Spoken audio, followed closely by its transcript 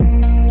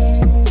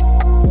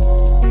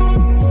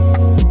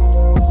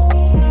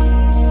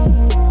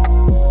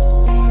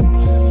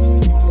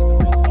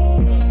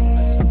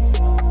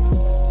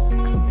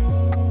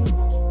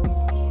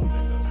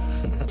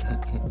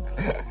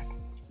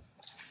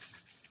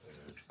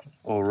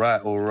All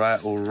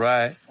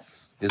right.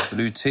 It's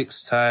blue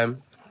ticks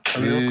time.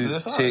 Blue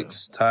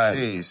ticks time.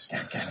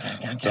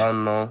 Jeez.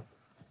 Don't know.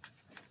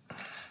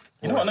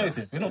 You know what I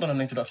noticed? We've not done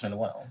an introduction in a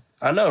while.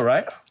 I know,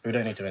 right? We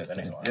don't need to do it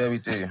anyway. Yeah, we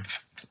do.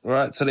 All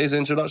right, today's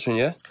introduction,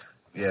 yeah?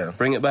 Yeah.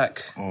 Bring it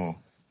back. Mm.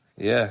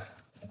 Yeah.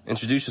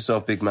 Introduce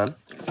yourself, big man.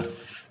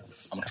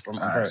 I'm from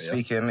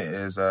Speaking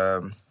is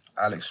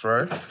Alex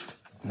Rowe,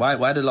 Why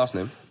the last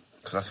name?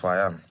 because that's who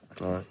I am.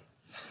 All right.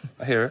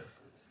 I hear it.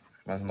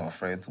 Man's not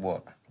afraid to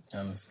what?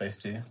 Space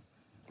 2.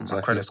 My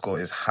credit score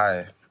is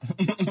high.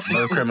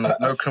 No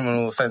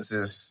criminal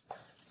offences.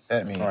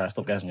 Get me. All right,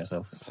 stop gassing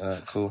yourself. All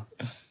right, cool.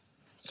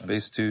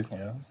 Space 2.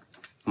 Yeah.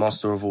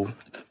 Master of all.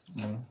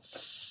 Yeah,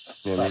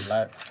 man.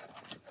 Black.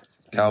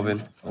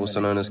 Calvin, also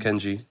known as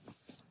Kenji.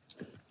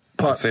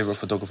 My favourite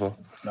photographer.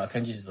 No,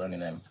 Kenji's his only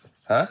name.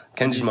 Huh?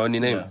 Kenji's my only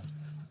name? Yeah.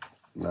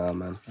 Nah,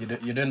 man.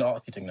 You're doing the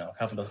artsy thing now.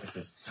 Calvin doesn't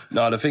exist.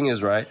 No, the thing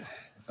is, right?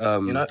 You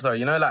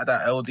know like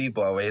that LD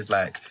bar where it's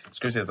like,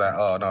 Scripts is like,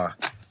 oh, no.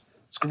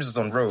 Scripts is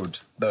on road.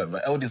 No,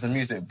 but LD's a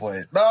music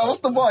boy. No, what's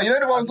the bar? You know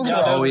the one I'm talking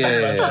about? Oh,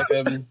 yeah.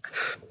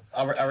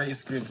 Like, I rate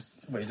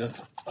Scripts. Wait,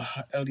 just...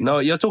 LD. No,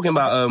 you're talking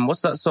about,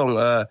 what's that song?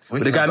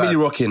 With the guy Millie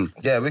rocking.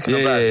 Yeah, Wicked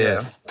or Bad,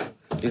 yeah.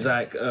 He's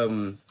like,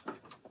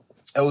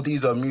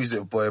 LD's a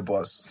music boy,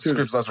 but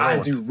Scripts does road.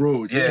 I do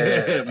road.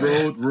 Yeah.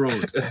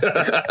 road.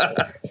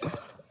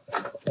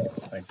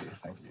 Thank you.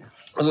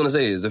 I was going to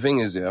say is, the thing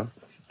is, yeah.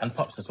 And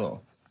Pops as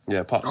well.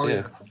 Yeah, Pops, Oh,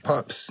 yeah.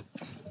 Pops.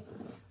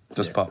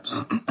 Just Pops.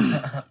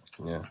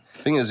 Yeah.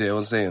 Thing is, yeah, I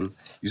was saying,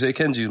 you say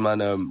Kenji's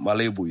my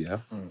label, yeah?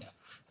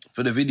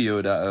 For the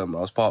video that I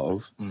was part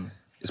of,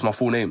 it's my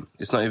full name.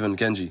 It's not even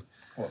Kenji.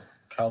 What?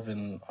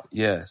 Calvin...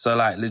 Yeah, so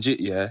like legit,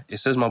 yeah, it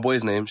says my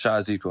boy's name, shout out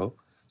Ezekiel.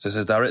 So it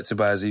says directed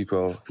by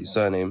Ezekiel, his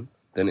surname.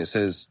 Then it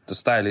says the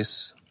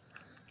stylist,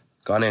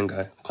 Ghanaian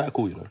guy. Quite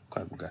cool, you know,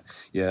 quite cool guy.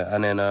 Yeah,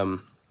 and then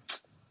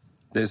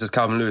it says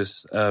Calvin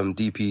Lewis,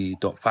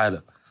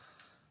 DP.pilot.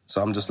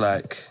 So I'm just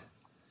like,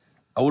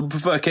 I would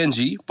prefer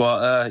Kenji,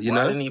 but you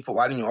know.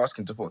 Why didn't you ask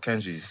him to put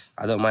Kenji?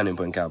 I don't mind him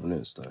putting Calvin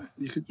Lewis though.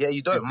 Yeah,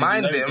 you don't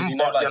mind him,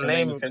 but like, your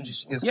name is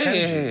Kenji.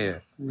 Kenji. Yeah.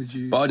 Would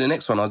you? But on the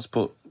next one, I'll just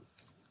put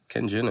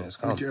Kenji in it. It's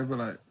calm. Would you ever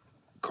like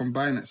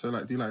combine it? So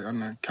like, do you like I don't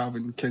know,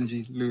 Calvin,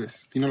 Kenji,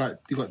 Lewis? You know, like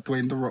you got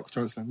Dwayne the Rock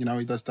Johnson. You know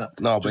he does that.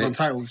 No, just but on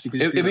titles, you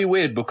could just it'd do be that.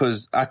 weird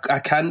because I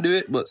can do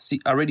it, but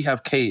see, I already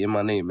have K in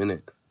my name,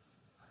 innit?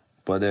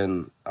 But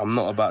then I'm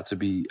not about to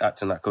be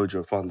acting like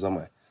Kojo Funds, am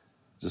I?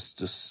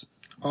 Just.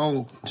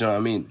 Oh, Do you know what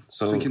I mean?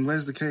 So thinking,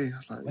 where's the K? I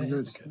was like,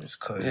 Where's the It's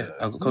cool. yeah,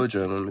 I've got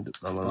Kojo in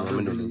my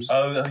middle names.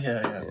 Oh,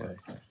 yeah.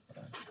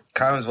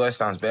 Calvin's voice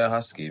sounds bare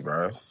husky,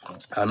 bro.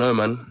 I know,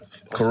 man.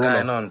 What's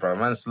going on, bro?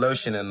 Man's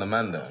lotioning the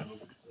man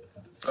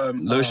though.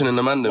 Lotion in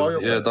the man, while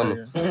then. you're- Yeah,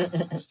 done.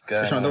 What's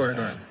going Sean, on? don't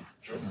worry.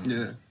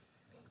 Yeah.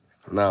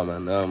 Nah,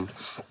 man.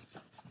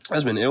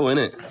 That's been ill,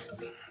 innit?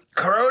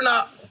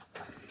 Corona!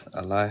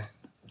 I lie.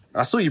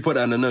 I saw you put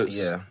that in the notes.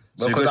 Yeah.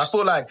 So Because you I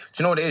feel like, do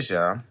you know what it is,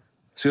 yeah?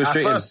 So you're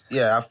straight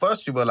At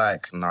first you were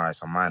like, nah,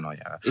 it's a minor,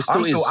 yeah. It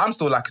still is. I'm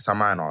still like it's a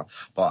minor,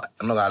 but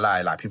I'm not gonna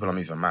lie, like people are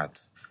moving mad.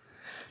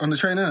 On the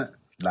train, innit?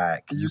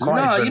 Like you in. can't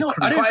Nah, even. you know,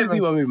 I don't think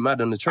people are moving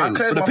mad on the train.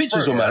 cleared But the my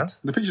pictures throat, were yeah? mad.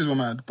 The pictures were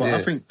mad, but Yeah.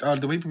 I think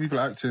the way people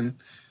are acting.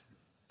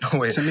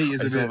 Wait, to me,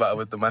 is are a you talking bit- about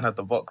with the man had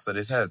the box on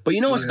his head. But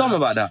you know what's dumb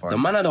about that? fine. The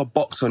man had a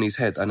box on his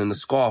head and then the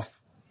scarf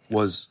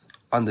was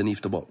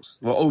underneath the box.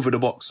 Well, over the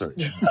box, sorry.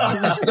 Yeah,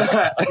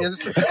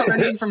 just stop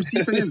anything from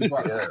seeping in.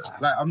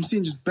 Like I'm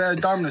seeing just bare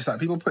dumbness. Like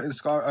people putting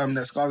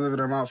their scarves over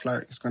their mouth,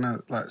 like it's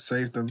gonna like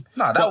save them.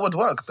 Nah, that would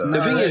work though.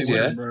 The thing is, it yeah,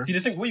 wouldn't, bro. See, the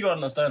thing, what you gotta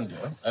understand,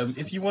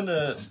 if you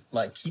wanna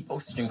like keep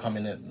oxygen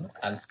coming in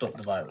and stop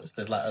the virus,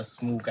 there's like a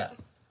small gap.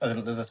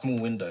 There's a small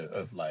window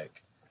of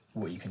like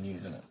what you can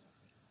use in it.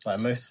 Like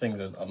most things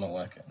are not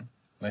working.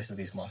 Most of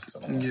these masks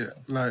are not working. Yeah,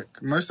 like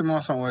most of the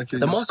masks aren't working.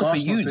 the Your mask are for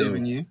scarf's not you, though.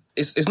 saving you.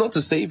 It's not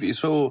to save you. It's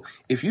for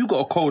if you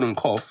got a cold and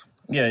cough,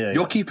 Yeah.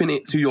 you're keeping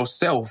it to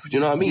yourself. Do you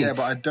know what I mean? Yeah,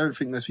 but I don't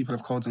think those people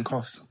have colds and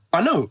coughs.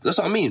 I know. That's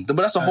what I mean. But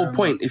that's the whole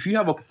point. If you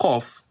have a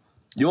cough,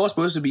 you're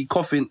supposed to be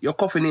coughing. You're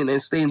coughing in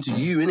and staying to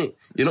you, innit?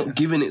 You're not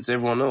giving it to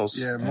everyone else.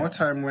 Yeah, more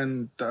time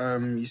when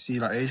you see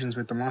like Asians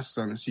with the masks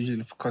on, it's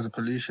usually because of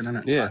pollution,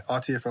 innit? Yeah.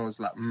 Like, RTFL is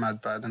like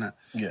mad bad, innit?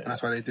 Yeah. And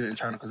that's why they do it in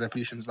China, because their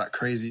pollution is like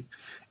crazy.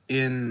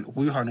 In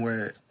Wuhan,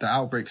 where the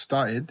outbreak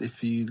started,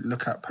 if you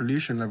look at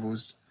pollution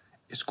levels,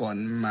 it's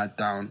gone mad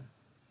down.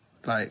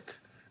 Like,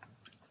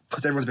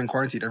 because everyone's been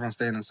quarantined, everyone's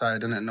staying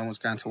inside, innit? No one's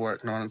going to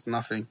work, no one's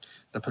nothing.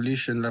 The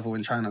pollution level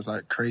in China is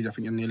like crazy. I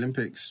think in the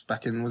Olympics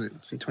back in, was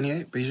it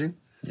 28, Beijing?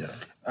 Yeah.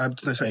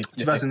 No, sorry,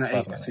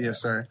 2008. 2008, Yeah,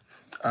 sorry.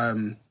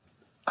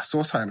 I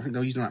saw something. I think they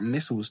were using like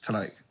missiles to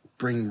like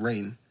bring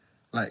rain.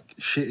 Like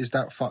shit is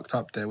that fucked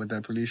up there with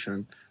their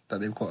pollution that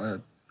they've got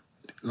to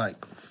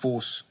like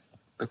force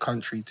the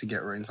country to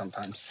get rain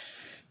sometimes.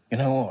 You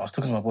know what? I was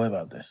talking to my boy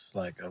about this.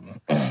 Like, Corona's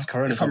If not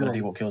I'm going to wrong.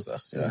 be what kills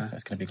us. Yeah, Yeah.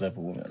 it's going to be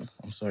global warming.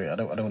 I'm sorry, I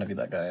don't want to be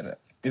that guy in it.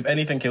 If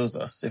anything kills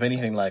us, if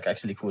anything like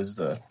actually causes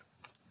a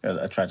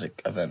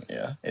tragic event,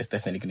 yeah, it's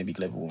definitely going to be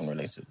global warming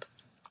related.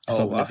 It's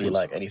not going I to be think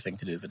like anything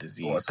to do with a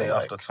disease. What, day or,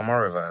 after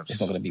tomorrow vibes? It's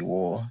not going to be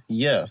war.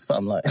 Yeah,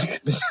 something like.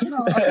 Something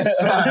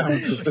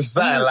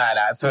like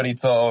that.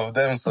 2012,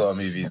 them sort of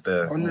movies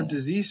there. On the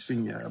disease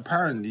thing, yeah,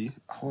 apparently,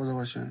 what was I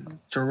watching?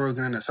 Joe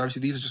Rogan in it. So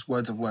obviously these are just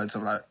words of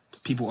like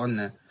people on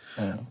there.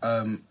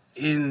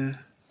 In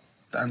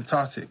the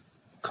Antarctica,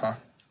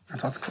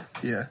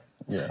 yeah.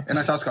 Yeah. In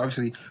Antarctica,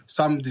 obviously,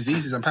 some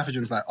diseases and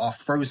pathogens like are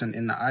frozen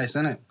in the ice,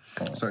 innit?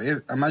 So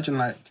imagine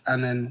like,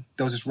 and then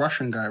there was this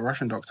Russian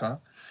doctor.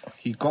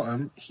 He got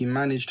him. He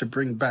managed to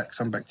bring back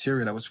some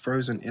bacteria that was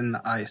frozen in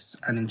the ice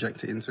and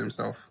inject it into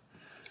himself.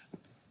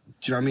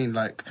 Do you know what I mean?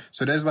 Like,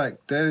 so there's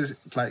diseases.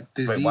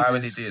 Wait, why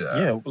would he do that?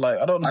 Yeah, like,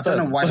 I don't I understand.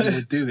 don't know why he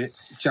would do it.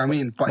 Do you know what I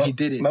mean? But he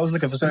did it. I was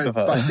looking for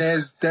superpowers.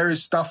 But there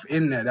is stuff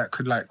in there that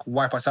could like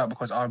wipe us out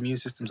because our immune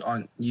systems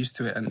aren't used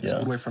to it, and it's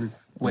all the way from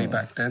way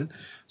back then.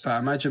 So I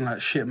imagine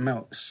like shit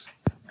melts,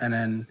 and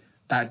then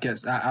that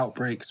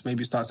outbreaks,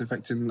 maybe starts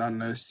affecting, I don't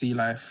know, sea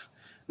life.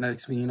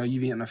 Next thing you know,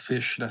 you've eaten a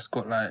fish that's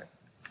got like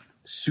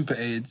super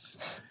AIDS,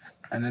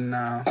 and then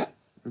now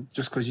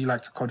just because you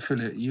like to cod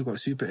fillet, you got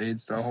super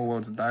AIDS. The whole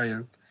world's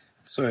dying.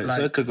 Sorry, Like-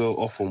 so to go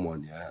off on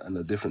one, yeah, and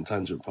a different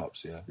tangent,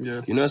 pops, yeah.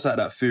 Yeah. You know, it's like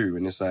that theory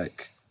when it's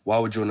like, why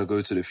would you want to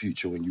go to the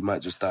future when you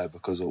might just die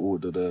because of all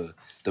the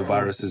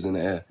viruses in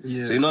the air?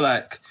 Yeah. So, you know,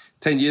 like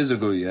 10 years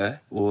ago, yeah,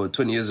 or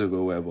 20 years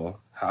ago, whatever,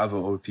 however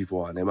old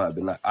people are, they might have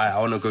been like, I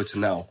want to go to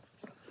now.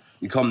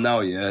 You come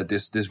now, yeah,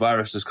 this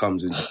virus just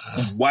comes and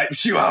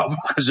wipes you out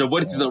because your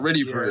body's not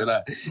ready for it.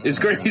 Like, it's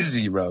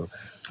crazy, bro.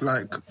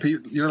 Like,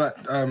 you know,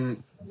 like, I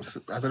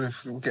don't know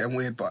if we're getting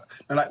weird, but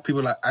you know, like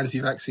people like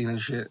anti-vaccine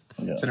and shit.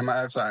 Yeah. So they might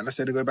have something. Let's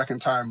say they go back in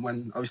time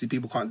when obviously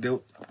people couldn't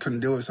deal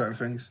with certain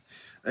things.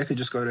 They could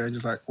just go there and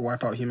just like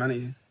wipe out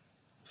humanity,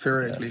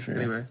 theoretically.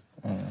 Anyway,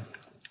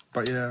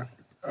 but yeah,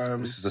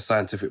 This is the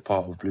scientific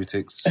part of Blue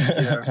Ticks.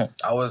 yeah.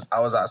 I was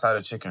outside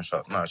a chip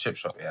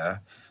shop, yeah.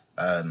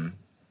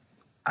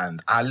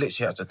 And I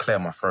literally had to clear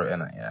my throat in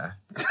it, yeah.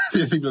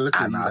 People are looking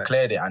at And you I like,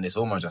 cleared it, and it's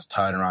almost just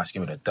turning around,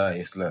 giving me the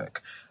dirtiest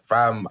look.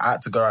 Fam, I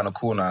had to go around the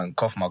corner and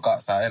cough my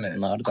guts out, innit?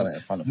 No, I'd have done it in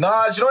front of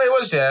Nah, do you know what it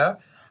was, yeah?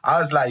 I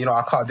was like,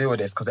 I can't deal with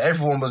this, because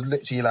everyone was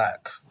literally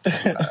like,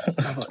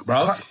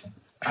 Bro,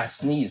 I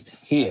sneezed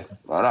here.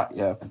 Like that,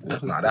 yeah.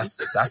 nah, that's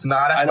I know,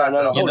 mad no,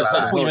 to no. hold That's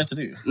that. what you meant to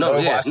do. No,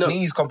 But yeah, I no.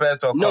 sneeze compared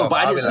to a No, cough. but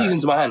I I'll didn't be sneeze like,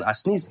 into my hand. I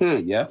sneezed here,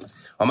 yeah?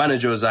 My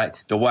manager was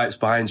like, the wipes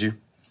behind you.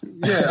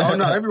 yeah. Oh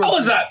no, everyone. I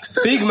was like,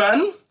 big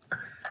man,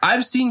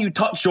 I've seen you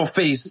touch your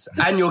face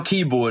and your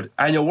keyboard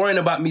and you're worrying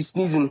about me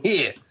sneezing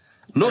here.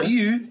 Not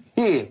you,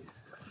 here.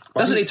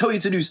 That's what they tell you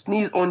to do,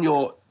 sneeze on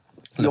your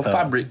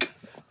fabric.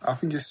 I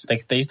think it's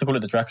They used to call it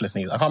the Dracula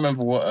sneeze. I can't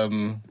remember what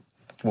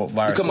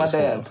virus Look at it my was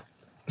dad. for.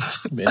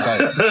 But it's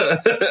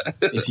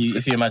like,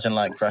 if you imagine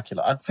like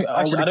Dracula, I with the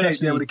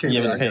cape, with the cape,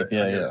 yeah, with the yeah, cape,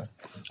 yeah.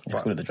 It's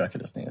called the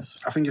Dracula sneeze.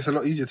 I think it's a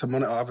lot easier to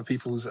monitor other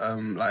people's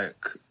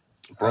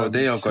Bro,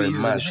 they are going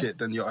sneezes mad. and shit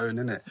than your own,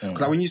 innit?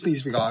 Because like when you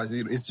sneeze, you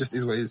think, it's just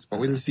is what it is. But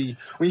when you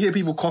hear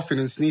people coughing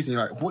and sneezing,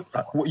 you're like, what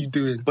are you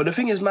doing? But the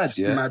thing is mad,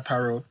 yeah? Mad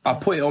paro. I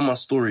put it on my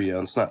story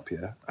on Snap,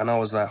 yeah? And I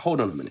was like,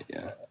 hold on a minute,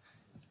 yeah?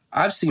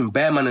 I've seen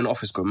bare man in the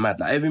office go mad.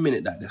 Like, every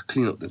minute that they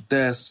clean up the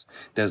desk,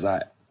 there's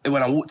like,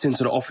 when I walked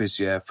into the office,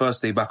 yeah,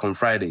 first day back on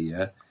Friday,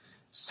 yeah,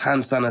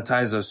 hand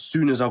sanitizer. As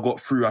soon as I got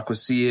through, I could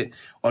see it.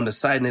 On the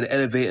side of the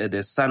elevator,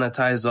 there's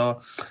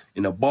sanitizer.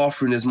 In the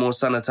bathroom, there's more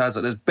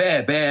sanitizer. There's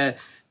bare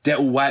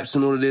Dettol wipes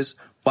and all of this.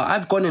 But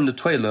I've gone in the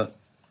toilet.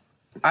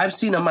 I've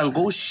seen a man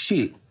go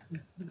shit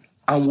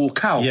and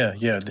walk out.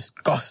 Yeah,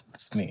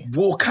 disgusts me.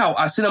 Walk out.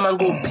 I've seen a man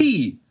go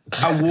pee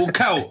and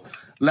walk out.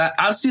 Like,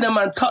 I've seen a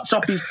man touch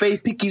up his face,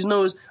 pick his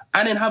nose,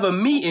 and then have a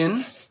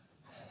meeting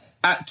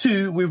at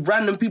 2 with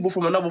random people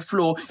from another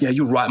floor. Yeah,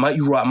 you're right, mate.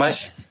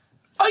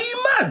 Are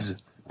you mad?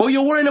 Well,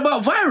 you're worrying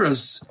about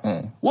virus.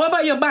 What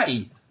about your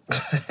batty?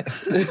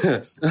 Yeah,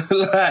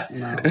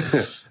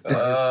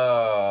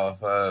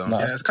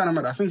 it's kind of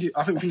mad. I think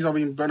things are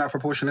being blown out of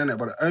proportion, innit?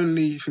 But the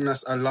only thing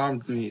that's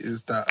alarmed me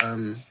is that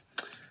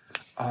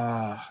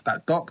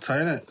that doctor,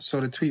 innit? Saw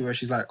the tweet where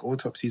she's like,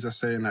 autopsies are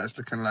saying that it's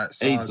looking like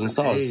AIDS and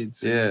SARS.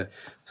 AIDS. Yeah.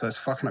 So it's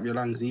fucking up your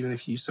lungs. Even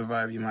if you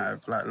survive, you might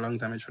have like lung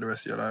damage for the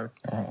rest of your life.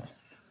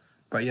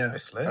 But yeah,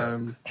 It's lit.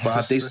 But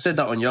have they said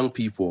that on young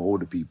people or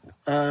older people?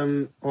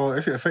 well,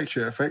 if it affects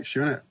you,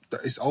 innit?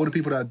 It's older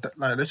people that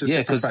like. Let's just Yeah,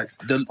 get some because facts.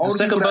 the Older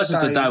second people that person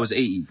to dying- die was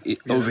 80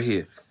 over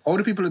here.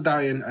 Older people are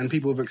dying, and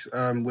people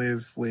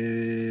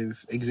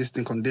with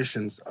existing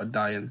conditions are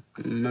dying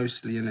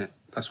mostly, innit?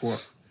 That's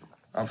what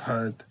I've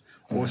heard.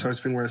 Also, it's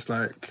a thing where it's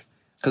like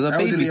Because a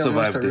baby elderly are most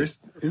survived at it.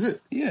 risk. Is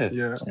it? Yeah.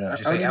 Yeah. Did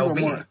you say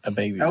Elderly people are LB? more- A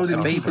baby. Elderly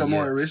A baby, people are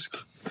more yeah. at risk.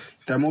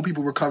 There are more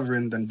people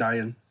recovering than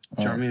dying.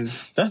 Do you know what I mean?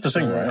 That's the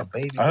thing, a right?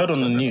 baby I heard on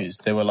the news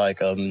they were like,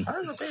 How does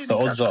a baby the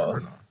odds catch are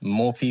corona?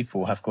 more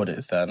people have got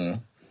it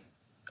than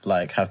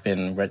like have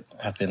been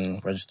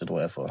registered, or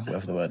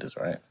whatever the word is,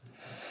 right?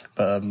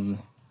 But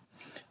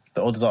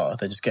the odds are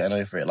they're just getting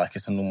over it like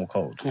it's a normal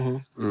cold.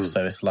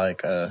 So it's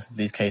like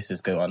these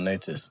cases go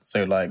unnoticed.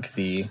 So like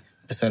the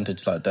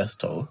percentage like death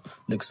toll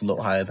looks a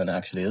lot higher than it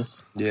actually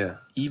is. Yeah.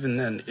 Even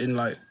then, in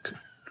like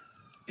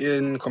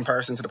in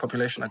comparison to the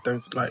population, I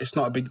don't like. It's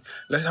not a big.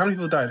 How many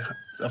people died?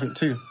 I think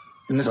 2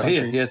 in this But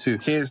country. here, 2.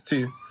 Here's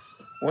 2.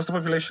 What's the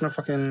population of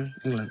fucking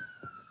England?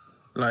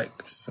 Like,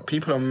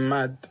 people are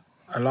mad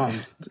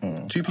alarmed.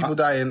 2 people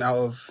dying out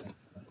of.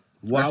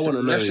 What I want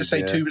to know let's is, just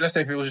say yeah, 2. Let's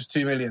say if it was just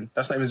 2 million.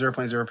 That's not even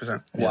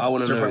 0.0%. what I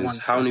want to know is 0.1.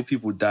 how many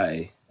people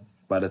die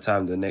by the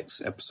time the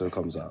next episode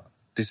comes out.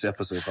 This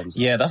episode comes out.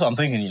 Yeah, that's what I'm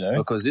thinking, you know.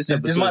 Because this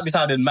this might be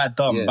sounding mad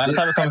dumb. Yeah, By the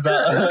time it comes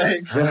out,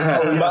 like,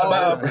 might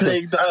have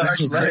plagued us.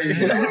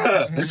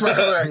 It's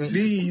like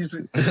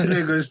these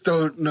niggas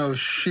don't know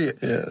shit.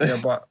 Yeah,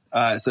 but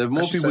Alright, so if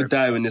more Let's just people say-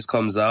 die when this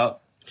comes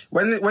out,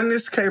 when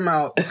this came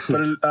out,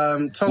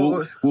 the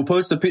total we'll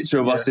post a picture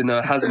of us in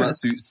hazmat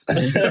suits.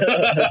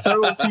 the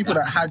total people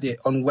that had it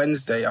on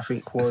Wednesday, I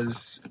think,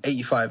 was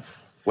 85.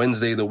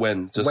 Wednesday the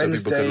when, just so people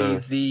Wednesday can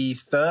know. the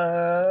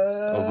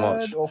 3rd Of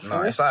March. or No,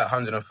 4th? it's like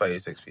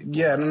 136 people.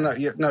 Yeah, no.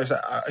 It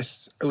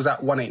was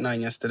at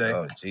 189 yesterday.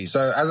 Oh, Jesus.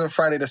 So as of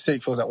Friday the 6th,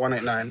 it was at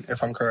 189,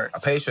 if I'm correct. A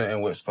patient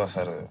in Whips Plus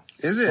had a...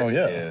 Is it? Oh,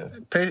 yeah.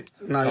 Yeah.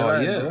 No, you're Oh,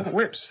 lying, yeah. bro.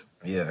 Whips.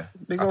 Yeah.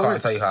 Big I ol' can't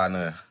Whips. tell you how I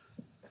know.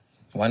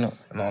 Why not?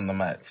 Not on the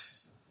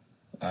max.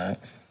 Alright.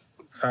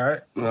 All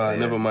right. Alright,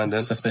 never mind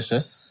then.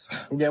 Suspicious.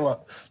 Yeah,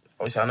 what?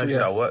 Obviously, I know Yeah.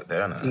 people that work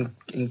there, innit?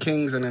 In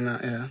King's and in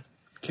that, yeah.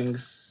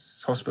 King's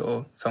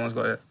Hospital, someone's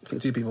got it. I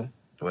think 2 people.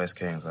 Where's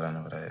Kings? I don't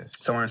know what that is.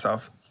 Somewhere in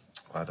South.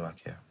 Why do I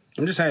care?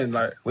 I'm just saying,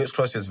 like, Whips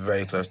Plus is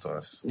very close to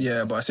us.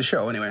 yeah, but it's a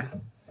show anyway.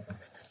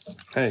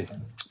 Hey,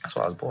 That's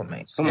where I was born,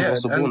 mate. some of Yeah,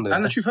 us are born there.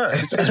 and the truth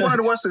hurts. It's one of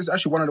the worst. It's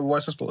actually one of the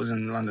worst hospitals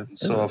in London.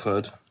 So I've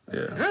heard.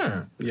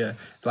 Yeah, yeah.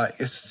 Like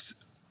it's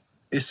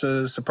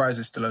a surprise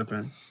it's still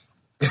open.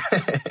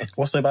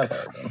 What's so bad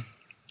about it,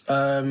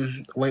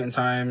 though? Waiting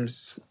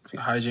times, I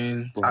think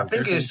hygiene. I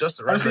think it's just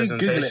a Honestly, Google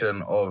it.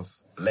 representation of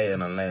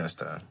Leighton and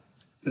Leytonstone.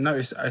 No,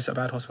 it's a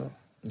bad hospital.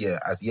 Yeah,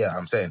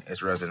 I'm saying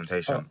it's a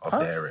representation of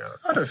the area.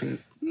 I don't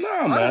think. Nah, I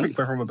don't man. think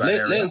we're from a bad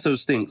area. Leytonstone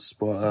stinks,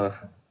 but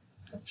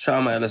shout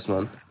out my Ellis,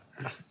 man.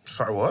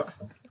 Sorry, what?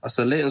 I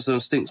said Leytonstone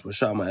stinks, but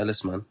shout out my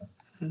Ellis, man.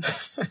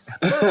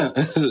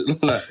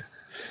 Like,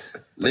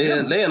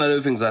 Leighton, I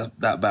don't think is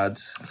that bad.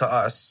 To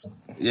us,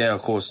 Yeah,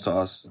 of course, to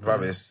us.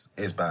 rubbish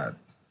is bad.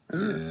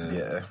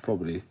 Yeah,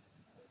 Probably.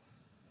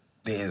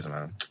 it is,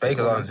 man.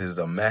 Baker's Arms is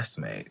a mess,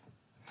 mate.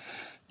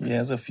 Yeah,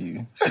 there's a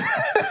few.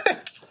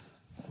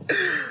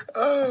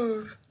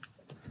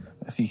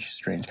 A few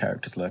strange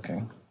characters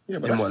lurking. Yeah,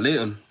 but In what,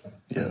 Leighton?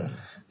 Yeah.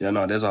 Yeah,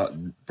 no,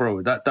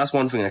 that's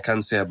one thing I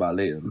can say about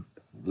Leighton.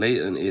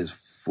 Leighton is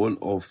full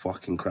of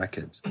fucking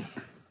crackheads.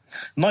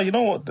 No, you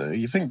know what though?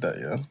 You think that,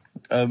 yeah?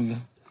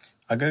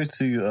 I go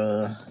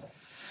to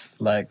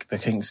like the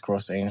King's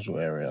Cross Angel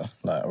area,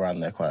 like around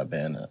there quite a bit,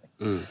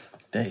 innit?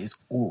 There is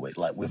always,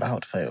 like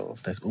without fail,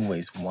 there's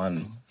always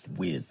one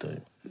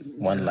weirdo.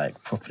 One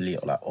like properly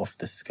like off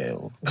the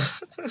scale.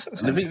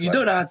 And you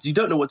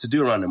don't know what to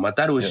do around them. My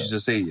dad always used to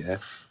say, yeah,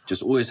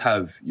 just always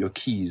have your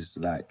keys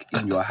like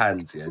in your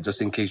hand, yeah, just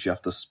in case you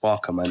have to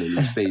spark a man in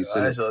his face.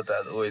 I innit? your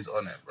dad's always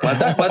on it, bro.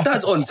 My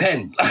dad's on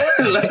 10.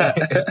 Like,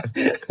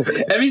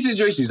 every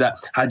situation is like,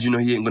 how do you know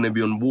he ain't gonna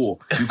be on war?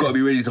 You've got to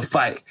be ready to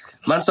fight.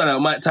 Man sound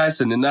like Mike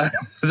Tyson in that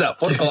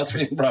podcast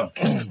thing, bro.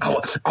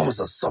 I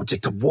was a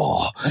subject of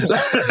war.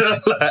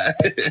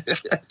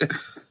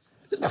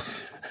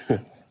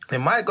 It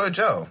might go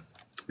jail.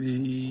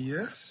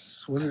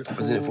 yes. Was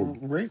it for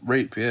rape?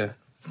 Rape, yeah.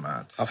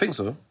 Mad. I think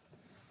so.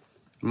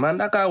 Man,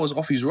 that guy was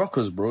off his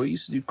rockers, bro. He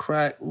used to do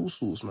crack, all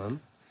sorts, man.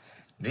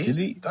 Did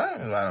he? I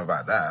don't know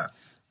about that.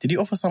 Did he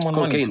offer someone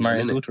money Cocaine, to marry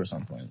his innit? daughter at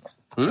some point?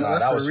 Nah,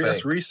 that was that's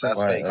fake. recent. That's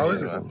Right, fake. oh,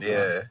 is it? man.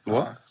 Yeah,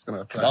 What? It's gonna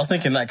I apply. was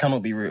thinking that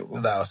cannot be real.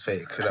 that was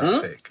fake. That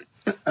was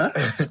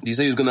fake. You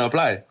say he was gonna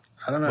apply?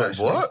 I don't know. But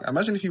actually. what?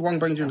 Imagine if you one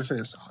banged you in the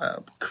face. Oh,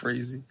 that'd be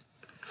crazy.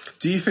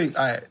 Do you think?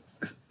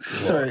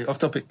 Sorry, off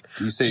topic.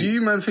 Do you say- Do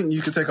you man think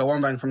you could take a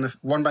one bang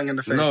in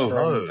the face? No.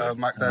 from,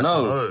 Mike Tyson?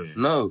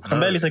 No. I can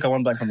barely take a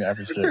one back from your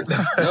average shit.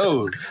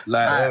 No.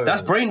 Like,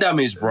 that's brain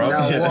damage, bro.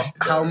 Now, what?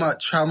 How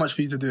much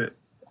for you to do it?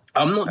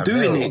 I'm not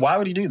doing it. Why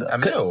would he do that? A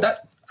mil.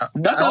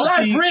 That's a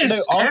life you-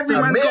 risk. no, Every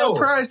man's got mil. a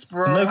price,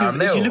 bro. No, because A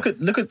if mil. you look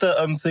at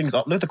the things,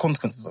 look at the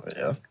consequences of it.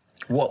 Yeah,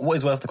 what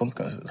is worth the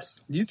consequences?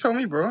 You tell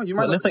me, bro. You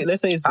might. But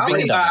let's say it's How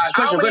many brain damage.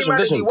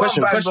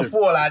 Question.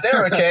 before? Like,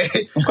 they're okay.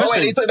 Oh,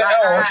 wait, he took the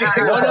L. Okay.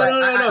 No.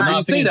 But Nah,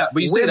 you say that.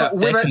 But you with, say that.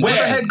 with, a, with a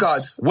Where? head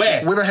guard.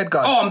 Where? With a head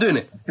guard. Oh, I'm doing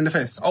it. In the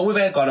face. Oh, with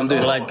a head guard, I'm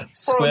doing it. Like For a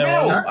square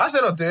mil. on. I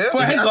said I'll do it. For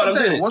a head That's guard, what I'm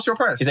doing saying. it. What's your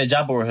price? Is it a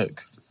jab or a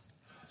hook?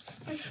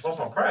 What's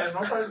my price?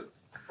 My price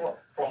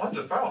for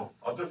 100 foul.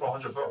 I'll do it for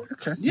 100 foul.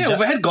 Okay. Yeah,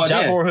 with a head guard,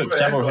 Jab yeah. or a hook?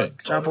 Jab or a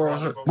hook? Jab or a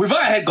hook.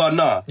 Without a head guard,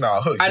 nah. No,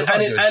 a hook. And You can't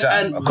do a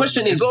jab. and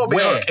question is It's gotta be a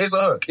where? hook. It's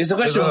a hook. It's the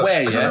question It's a hook.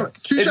 where, It's a yeah. hook.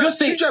 Two If you're jabs,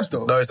 saying two jabs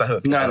though. No, it's a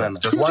hook. No, It's a no, hook. no.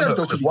 Just Two one jabs hook.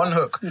 though, Just could one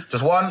hook.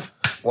 Just one.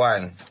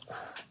 Wang.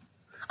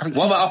 I think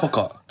what about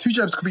uppercut? 2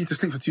 jabs could be to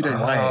sleep for 2 days.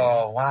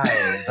 Oh, why?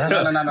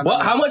 No.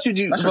 What? How much would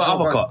you That's for a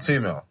job, uppercut? 2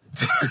 mil.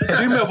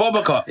 2 mil for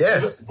uppercut.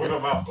 Yes. With a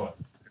mouth guard.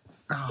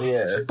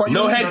 Yeah. But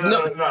No you- head.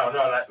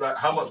 No, like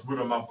how much with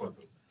a mouth guard?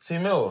 2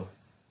 mil.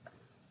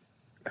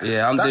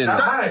 Yeah, I'm doing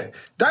that.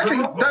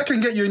 That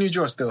can get you a new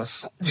jaw still. Nah.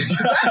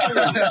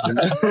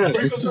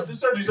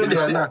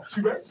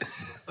 2 bags?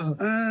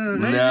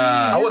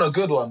 Nah, I want a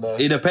good one though.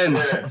 it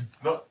depends. Yeah.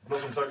 Not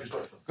some Turkish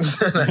doctor.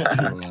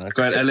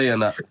 Go in LA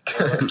and that.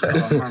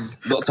 Oh, man.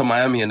 Dr.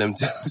 Miami and them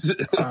things.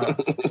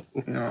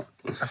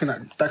 I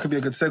think that could be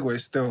a good segue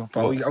still.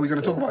 But are we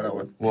going to talk about that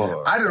one?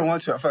 What? I didn't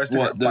want to at first.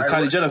 What, the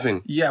Kylie Jenner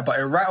thing? Yeah, but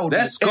it rattled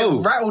Let's me. go.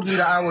 It rattled me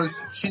that I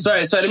was...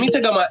 Sorry, let me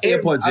take out my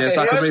AirPods here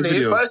so I can play this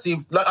video. Firstly,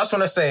 I just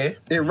want to say,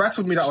 It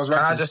rattled me that I was can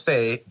rattled. I just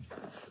say,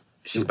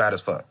 she's bad as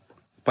fuck.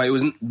 But it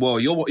wasn't. Well,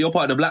 you're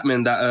part of the black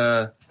men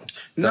that.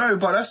 No,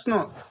 but that's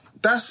not...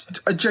 That's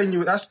a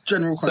genuine... That's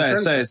general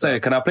consensus. Say.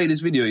 Can I play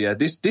this video? Yeah.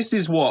 This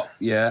is what.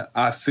 Yeah,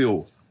 I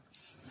feel.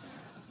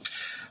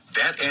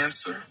 That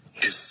answer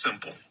is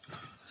simple.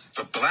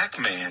 The black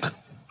man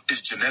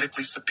is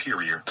genetically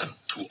superior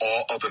to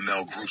all other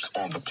male groups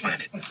on the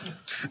planet.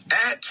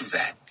 Add to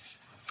that,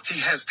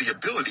 he has the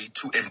ability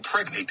to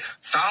impregnate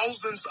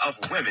thousands of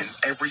women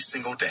every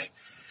single day.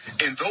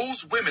 And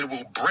those women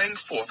will bring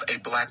forth a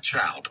black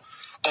child.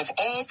 Of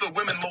all the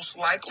women most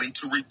likely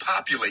to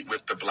repopulate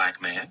with the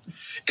black man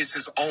is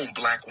his own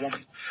black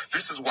woman.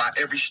 This is why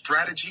every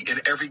strategy and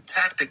every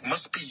tactic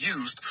must be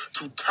used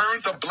to turn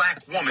the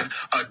black woman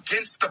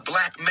against the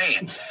black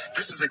man.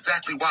 This is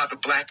exactly why the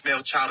black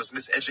male child is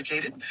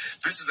miseducated.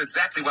 This is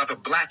exactly why the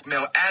black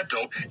male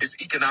adult is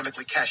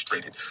economically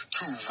castrated,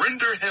 to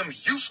render him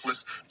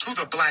useless to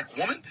the black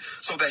woman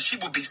so that she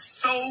will be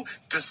so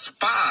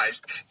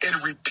despised and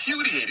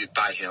repudiated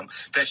by him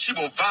that she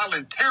will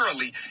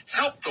voluntarily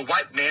help the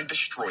white man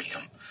destroy him.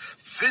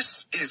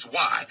 This is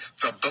why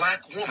the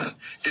black woman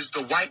is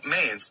the white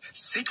man's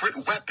secret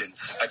weapon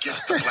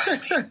against the black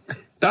man.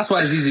 That's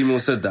why Zizi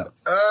Mills said that.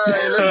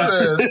 Hey,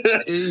 listen,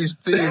 he's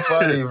too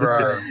funny,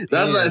 bro.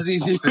 That's why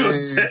Zizi Mills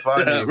too said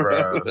funny, that,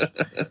 bro.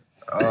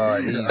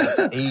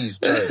 Oh, he's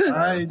jokes.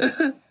 I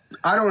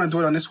don't want to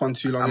dwell on this one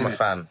too long. I'm a innit?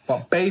 fan.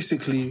 But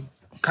basically,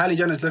 Kylie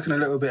Jenner's looking a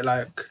little bit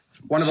like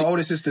one of her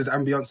older sisters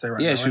and Beyonce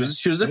right now. Yeah, she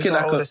was looking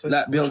like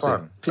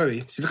Beyonce.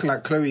 Chloe. She's looking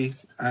like Chloe.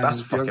 And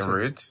That's Beyonce. fucking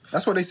rude.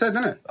 That's what they said,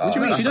 didn't it? What do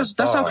you mean? That's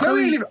how Chloe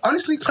Chloe. ain't even,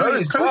 honestly,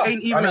 Chloe buff.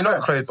 ain't even I mean, that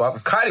not bad. Chloe's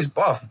buff. Kylie's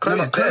buff. No,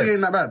 Chloe's but Chloe dead. ain't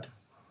that bad.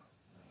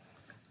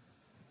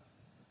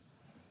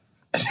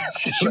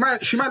 she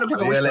might look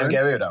like a Yeah, witch. let him man.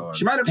 get away with that one.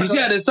 She might look Do you like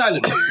see how there's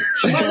silence?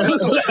 Are we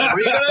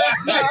gonna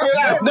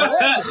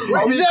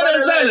You see how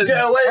there's silence?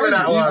 get away with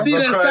that You one? see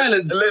there's because-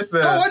 silence?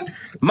 Listen. Go on.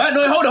 Man,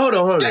 no, hold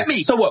on. Get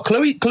me. So what?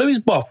 Chloe's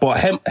buff, but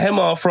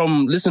Hema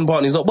from Listen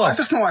Partner's not buff.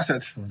 That's not what I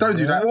said. Don't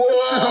do that.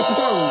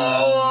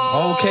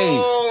 Whoa.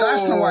 Okay.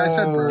 That's not what I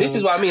said, bro. This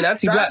is what I mean,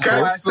 anti-black. That's not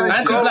what I Cancel said.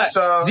 Anti-black.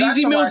 culture. Zizi That's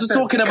not what Mills I was said.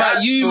 talking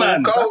about you,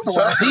 man. Cancel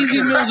culture.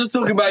 Zizi Mills was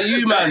talking about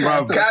you, man,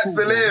 bro.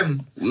 Cancel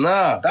him.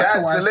 Nah. That's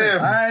not what I Cancel said.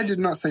 him. I did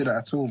not say that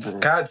at all, bro.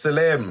 Cancel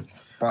him.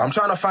 I'm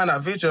trying to find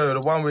that video,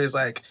 the one where it's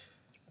like,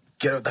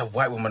 get that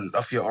white woman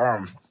off your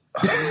arm.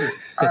 All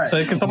right.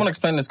 So can someone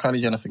explain this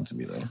Kylie Jenner thing to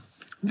me then?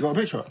 You got a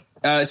picture?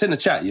 It's in the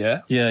chat,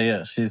 yeah?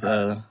 Yeah. She's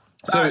So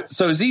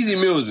Zizi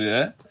Mills,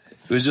 yeah,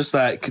 it was just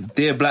like,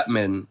 dear black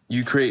men,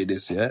 you created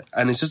this, yeah?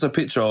 And it's just a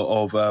picture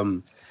of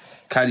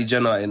Kylie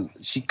Jenner, and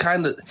she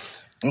kind of...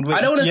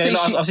 I don't want to say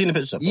she... I've seen the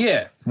picture.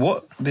 Yeah.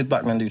 What did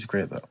black men do to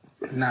create that?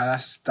 Nah,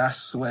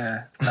 that's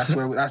where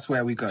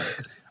we go.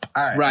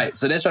 All right. Right,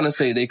 so they're trying to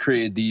say they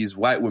created these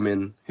white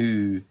women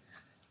who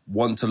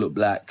want to look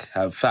black,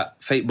 have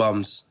fake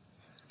bums,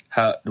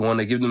 want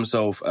to give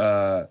themselves...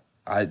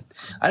 I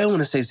don't want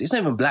to say it's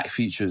not even black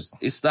features.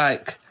 It's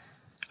like...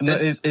 No,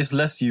 it's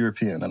less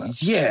European, isn't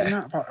it? Yeah.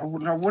 No, but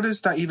what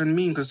does that even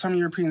mean? Because some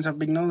Europeans have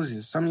big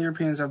noses, some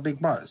Europeans have big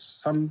butts.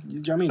 Some, you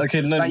know what I mean?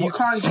 Okay, no, like you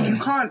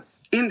can't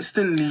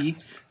instantly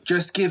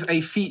just give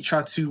a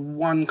feature to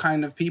one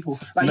kind of people.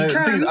 Like No, you the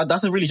can. thing is,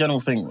 that's a really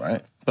general thing,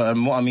 right? But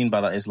what I mean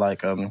by that is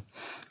like, to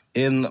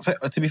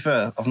be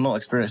fair, I've not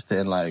experienced it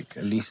in like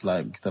at least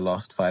like the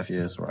last 5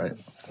 years, right?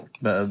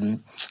 But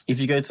if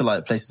you go to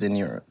like places in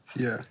Europe,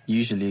 Yeah.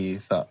 usually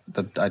the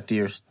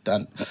idea of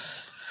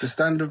The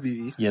standard of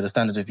beauty, the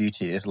standard of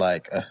beauty is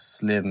like a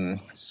slim,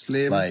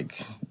 like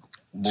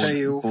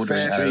tail,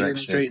 bordering fair, anorexic,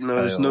 straight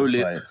nose, no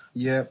lip. like,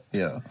 yeah.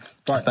 yeah,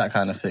 But- it's that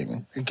kind of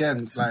thing.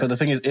 Again, But the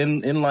thing is,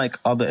 in like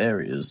other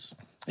areas,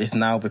 it's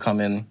now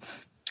becoming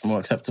more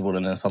acceptable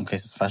and in some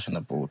cases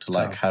fashionable to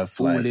like have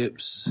full like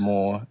lips,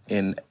 more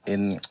in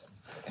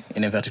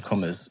inverted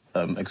commas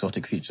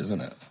exotic features,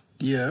 isn't it?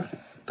 yeah,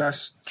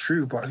 that's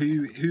true. But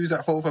who's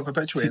at fault for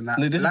perpetuating that?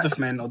 no, this is Black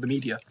the- men or the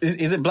media?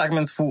 Is it black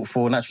men's fault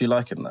for naturally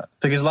liking that?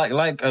 Because like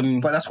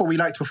But that's what we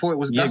liked before. It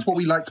was. Yeah. that's what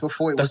we liked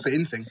before. It was the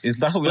in thing.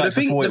 that's what we But liked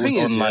before it was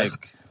on yeah,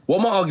 like.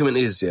 what my argument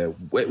is, yeah,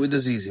 with the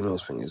Zizi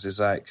Mills thing is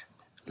like,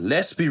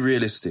 let's be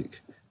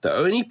realistic. The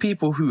only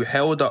people who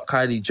held up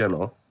Kylie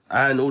Jenner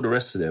and all the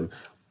rest of them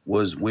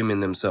was women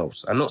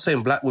themselves. I'm not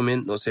saying black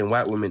women, not saying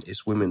white women,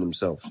 it's women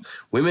themselves.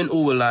 Women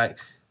all were like,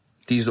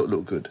 these don't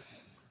look good.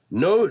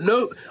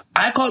 No,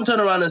 I can't turn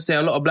around and say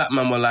a lot of black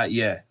men were like,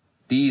 yeah,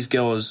 these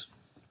girls,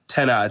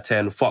 10 out of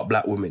 10, fuck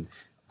black women.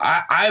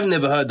 I've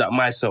never heard that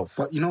myself.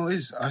 But you know what it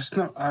is? It's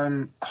not.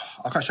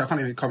 Actually, I can't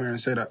even come here and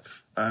say that.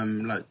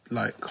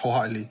 Like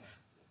wholeheartedly.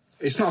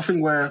 It's not a thing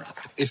where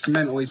it's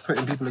men always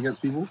putting people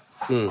against people.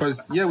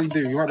 Because yeah, we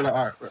do. You might be like,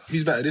 all right,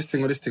 who's better, this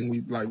thing or this thing?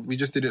 We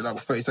just did it like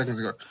 30 seconds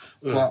ago.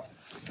 But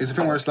it's a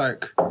thing where it's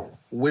like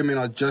women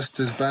are just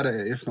as bad at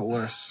it, if not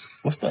worse.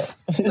 What's that?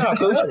 No, what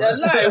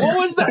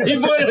was that? You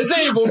put on the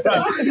table, bro.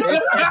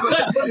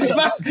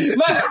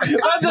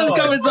 Man just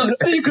come with some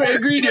secret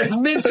ingredients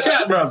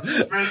mid-chat, bro.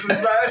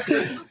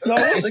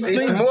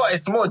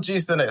 It's more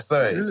juice than it.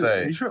 Sorry.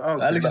 You sure?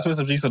 Oh, Alex just put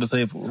some juice on the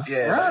table.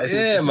 Yeah,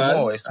 Yeah,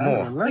 man. It's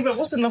more. Hey, but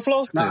what's in the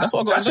flask? Nah, That's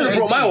what I got. I should have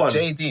brought my one.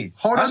 JD.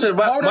 Hold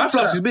on. My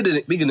flask is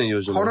bigger than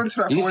yours. Hold on to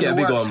that You need for to when get a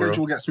the bigger work one, bro.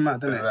 schedule gets mad,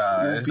 doesn't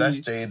it? That's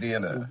JD,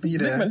 innit? Be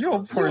there. Man,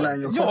 you're pouring that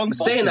in your on coffee.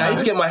 Saying that, I need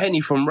to get my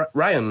Henny from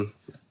Ryan.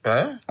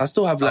 Huh? I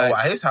still have like...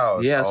 at his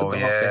house? Yeah, I still have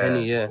half the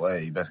Henny, yeah.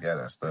 Wait, you best get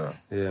that still.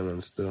 Yeah,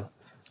 man, still.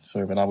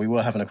 Sorry, but now we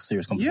were having a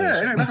serious conversation.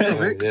 Yeah, that's a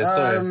topic. Yeah,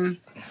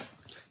 sorry.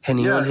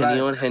 Henny Yeah, on,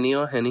 Henny like- on, Henny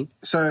on, Henny.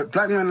 So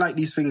black men like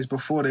these things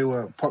before they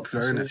were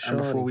popular, innit? And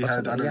before we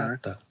had, I don't know,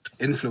 Yatta.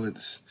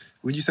 influence.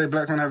 Would you say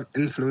black men have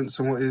influence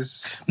on what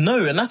is...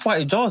 No, and that's why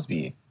it jars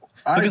me.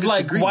 I Because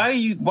like, disagree.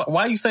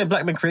 why are you saying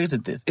black men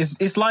created this?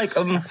 It's like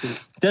I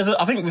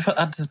think we've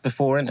had this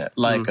before, innit?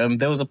 Like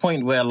there was a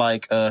point where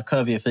like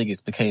curvier figures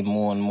became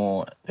more and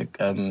more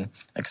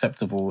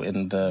acceptable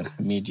in the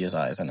media's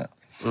eyes, innit?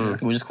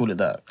 We'll just call it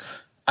that.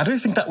 I don't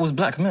think that was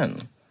black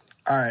men.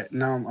 All right,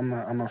 now I'm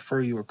gonna throw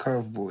you a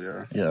curveball,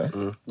 yeah?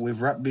 Yeah. With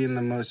rap being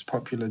the most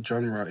popular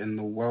genre in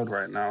the world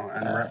right now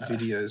and rap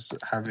videos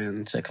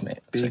having Checkmate.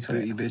 big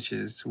booty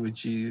bitches,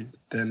 would you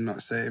then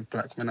not say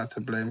black men are to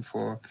blame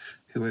for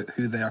who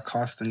they are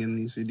casting in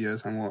these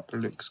videos and what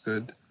looks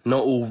good?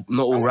 Not all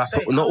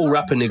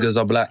rapper niggas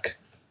are black.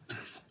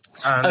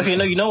 Okay,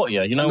 no, you know what?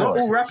 Yeah, you know Not what?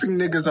 all rapping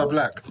niggas are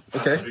black.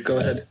 Okay, go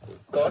ahead.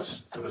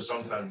 Because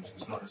sometimes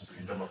it's not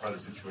necessarily them. I've had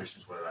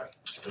situations where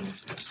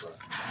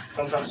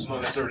sometimes it's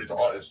not necessarily the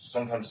artist.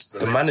 Sometimes it's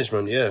The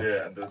management, yeah.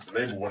 Yeah, and the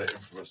label want to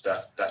influence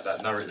that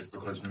narrative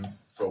because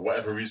for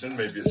whatever reason,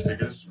 maybe it's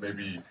figures,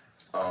 maybe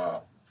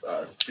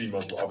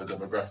females or other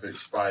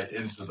demographics buy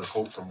into the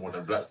culture more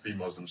than black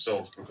females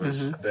themselves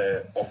because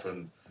they're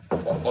often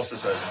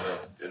ostracized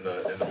in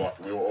the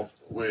market.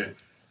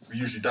 We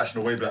usually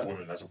dashing away black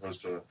women as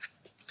opposed to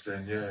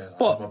saying, I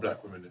love my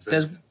black women.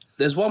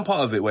 There's one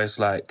part of it where it's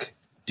like,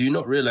 do you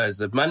not realise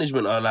the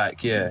management are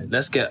like,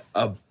 let's get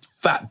a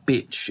fat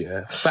bitch,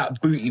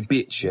 fat booty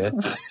bitch,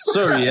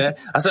 sorry, I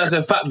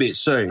said fat bitch,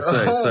 sorry.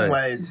 Oh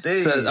my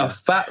days. So a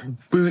fat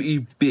booty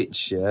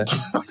bitch,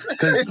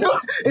 It's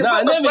not the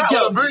fat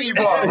or the booty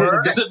bar,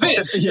 bro. the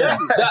bitch, Yeah.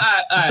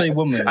 I Say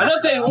woman. I don't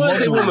say woman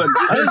because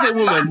I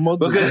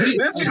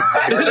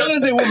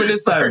don't say woman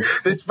this time.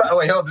 This fat,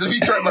 wait, hold on, let me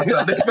correct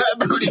myself. This fat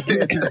booty.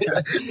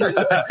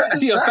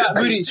 She a fat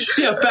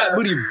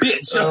booty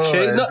bitch,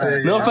 okay?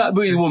 Not a fat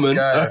booty woman,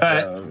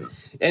 alright?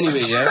 Anyway,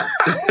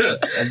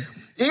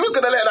 He was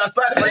gonna let that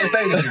slide if I didn't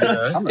say anything,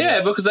 you know?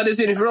 Yeah, because I didn't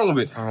see anything wrong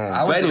with it.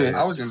 But anyway.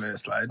 I was gonna let it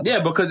slide. Yeah,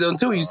 because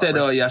until you said,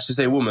 I should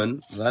say woman,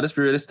 let's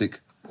be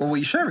realistic. Well, were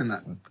you sharing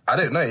that? I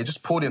don't know. It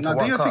just poured into No, do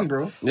one your cup. thing,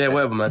 bro. Yeah,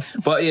 whatever, man.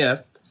 But yeah,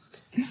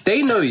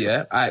 they know,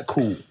 alright,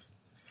 cool.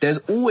 There's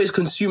always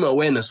consumer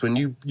awareness when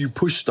you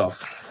push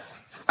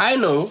stuff. I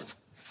know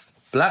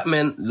black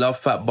men love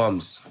fat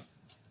bums.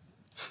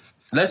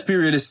 Let's be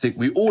realistic.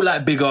 We all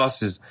like big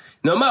asses.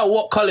 No matter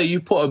what colour you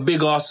put a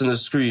big ass on the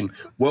screen,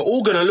 we're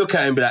all going to look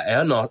at it and be like, hey,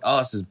 her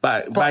ass is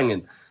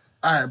banging.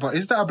 Alright, but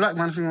is that a black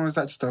man thing or is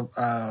that just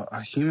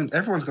a human?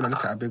 Everyone's gonna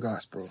look at a big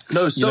ass, bro.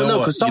 No, You know what?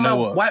 because some You know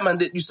what? white man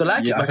used to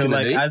like it Yeah, I back feel in the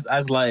like day.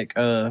 as like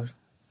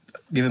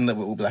given that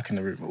we're all black in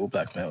the room, we're all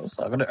black males.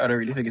 Like, I don't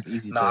really think it's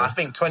easy Nah, I to.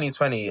 think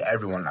 2020,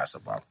 everyone likes a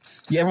bum.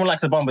 Yeah, everyone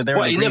likes a bum, but they're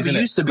But it never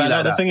used to be like no,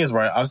 the that. thing is,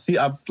 right?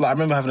 I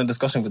remember having a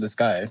discussion with this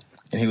guy,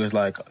 and he was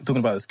like talking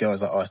about this girl. I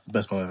was like, "Oh, it's the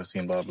best one I've ever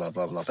seen." Blah blah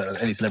blah blah.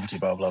 But any celebrity,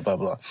 blah blah blah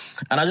blah.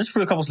 And I just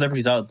threw a couple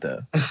celebrities out there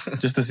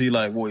just to see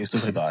like what he was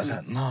talking about. I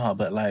said, "Nah,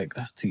 but like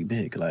that's too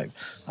big. Like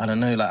I don't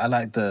know. Like I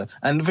like the."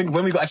 And the thing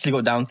when we actually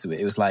got down to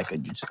it, it was like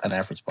an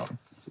average bum.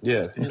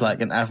 Yeah. It's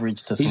like an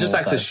average to. He just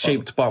likes a small-sized bum.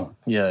 shaped bum.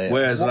 Yeah.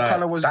 Whereas What like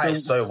color was that the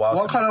is so wild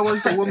What to me. color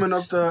was the woman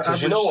of the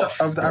average you know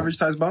what? of the average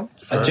size bum?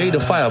 a Jada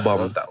Fire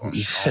bum. That one.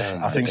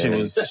 I think she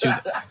was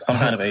some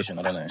kind of Asian.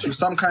 I don't know. She was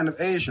some kind of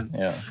Asian.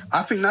 Yeah.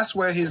 I think that's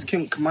where his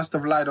kink must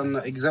have lied on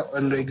the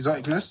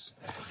exoticness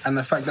and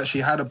the fact that she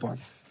had a bun.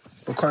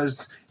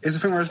 Because it's a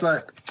thing where it's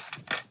like,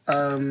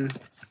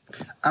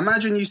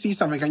 imagine you see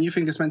something and you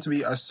think it's meant to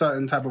be a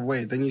certain type of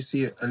way, then you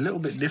see it a little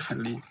bit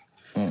differently.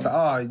 It's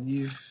like,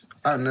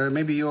 I don't know,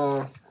 maybe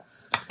your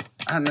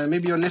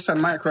Nissan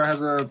Micra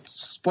has a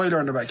spoiler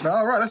on the back. You're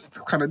like, oh, right, that's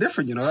kind of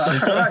different, you know. I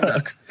kind of like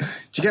that. Do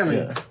you get me?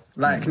 Yeah.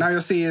 Like now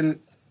you're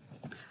seeing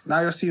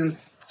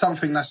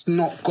something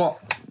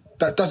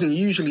that doesn't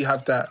usually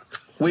have that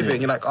with it.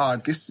 And you're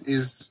like, this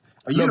is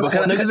a No, but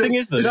unicorn. No, This the is thing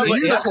is, though, no, but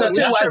it that's has what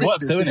to I did- work,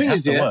 the don't it? thing It is,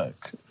 has to yeah.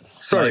 work.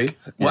 Sorry, Like,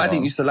 what I yeah.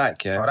 didn't used to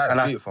like, Oh, that's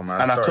and beautiful,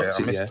 man. And I Sorry, clocked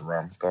I it, missed the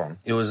rum. Go on.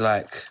 It was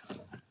like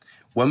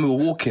when we were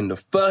walking, the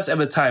first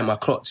ever time I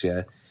clocked,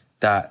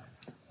 that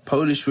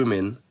Polish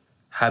women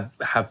have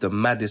the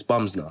maddest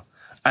bums now.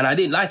 And I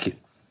didn't like it.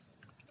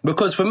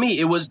 Because for me,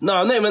 it was... No,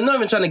 I'm not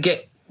even trying to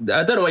get...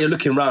 I don't know why you're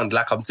looking around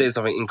like I'm saying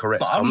something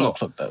incorrect. No, I'm not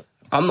clocked that.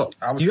 I'm not.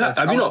 I was You 13.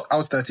 have you not? I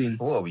was 13.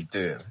 What are we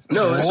doing?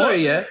 No,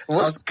 sorry, yeah.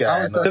 What's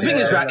going on? The thing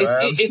is, right,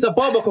 man?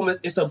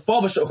 it's a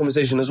barbershop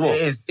conversation as well.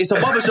 It is. It's a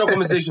barbershop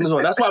conversation as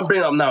well. That's why I'm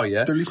bringing it up now,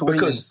 yeah? The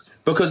Lithuanians.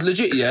 Because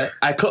legit, yeah,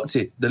 I clocked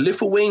it. The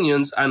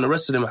Lithuanians and the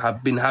rest of them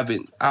have been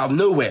having, out of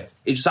nowhere,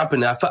 it just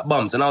happened, they had fat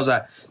bums. And I was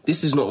like,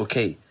 this is not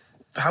okay.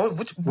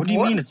 What do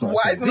you mean it's not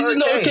Why okay? is it This is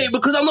not okay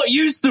because I'm not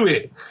used to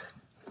it.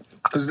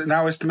 Because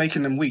now it's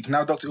making them weak.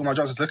 Now Dr. Umar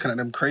Johnson's looking at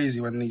them crazy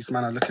when these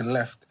men are looking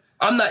left.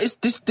 I'm not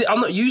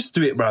used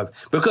to it, bruv.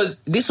 Because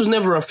this was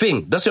never a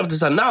thing. That's what you have to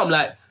say. Now I'm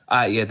like,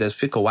 yeah, there's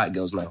thicker white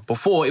girls now.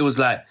 Before, it was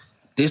like,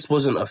 this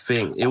wasn't a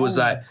thing. It was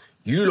like,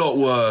 you lot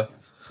were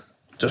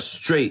just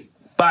straight,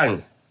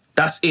 bang.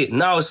 That's it.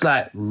 Now it's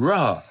like,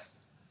 rah,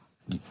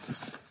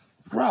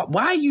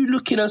 why are you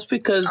looking as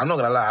thick as... I'm not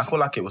gonna lie, I feel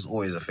like it was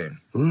always a thing.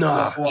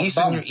 Nah. What,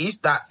 Eastern bum?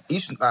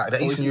 the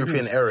Eastern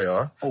European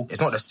area, Oh.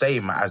 it's not the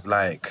same as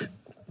like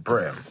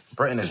Britain.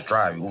 Britain is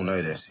dry, we all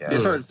know this, yeah.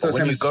 It's not the But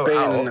same as Spain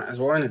and that as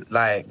well, isn't it?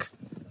 like,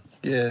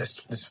 Yeah.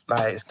 it's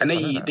like... It's And they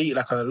different, eat innit?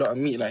 like a lot of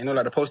meat, like, you know,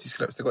 like the posties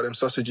clips, they got them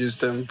sausages,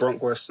 them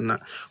bronkwursts and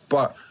that.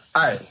 But,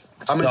 alright,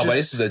 I'm No, just... but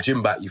this is the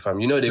gym back, you fam.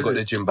 You know they got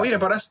the gym back. Oh yeah,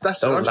 but that's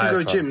Don't once you lie,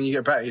 go fam. gym and you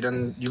get battered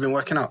and you've been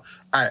working out.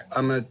 Alright,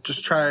 I'm gonna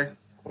just try.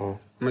 I'm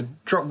gonna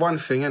drop one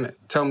thing in it.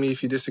 Tell me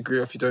if you disagree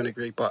or if you don't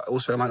agree. But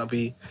also, I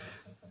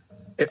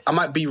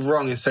might be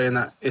wrong in saying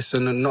that it's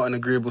not an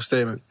agreeable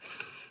statement.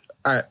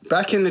 Alright,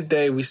 back in the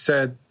day, we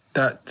said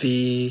that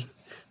the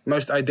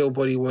most ideal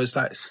body was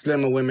like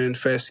slimmer women,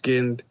 fair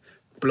skinned,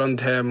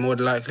 blonde hair, more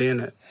than likely in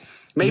it.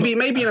 Maybe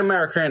in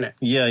America, innit?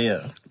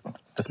 Yeah.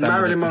 The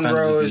Marilyn the standards of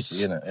Monroe's-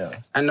 beauty, innit? Yeah.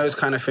 And those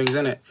kind of things,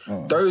 innit?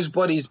 Those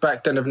bodies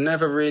back then have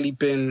never really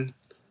been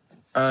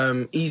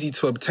easy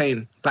to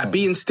obtain. Like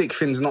being stick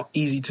thin's not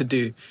easy to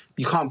do.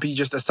 You can't be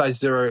just a size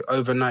 0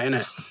 overnight,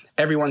 innit?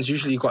 Everyone's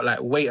usually got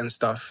like weight and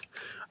stuff.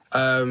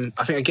 I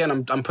think again,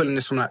 I'm pulling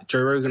this from like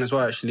Joe Rogan as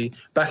well. Actually,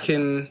 back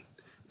in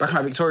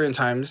like Victorian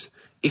times,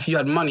 if you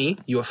had money,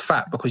 you were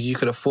fat because you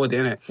could afford it,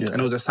 innit? Yeah. And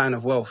it was a sign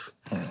of wealth.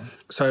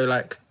 So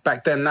like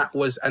back then, that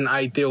was an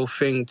ideal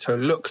thing to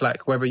look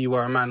like, whether you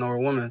were a man or a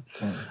woman.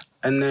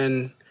 And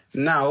then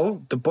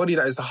now, the body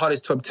that is the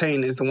hardest to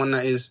obtain is the one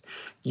that is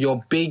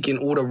you're big in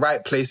all the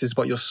right places,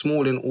 but you're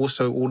small in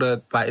also all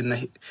the like in the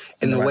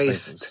right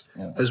waist places,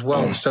 yeah. as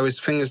well. So it's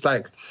things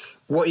like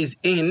what is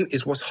in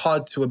is what's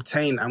hard to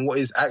obtain, and what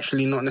is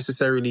actually not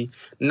necessarily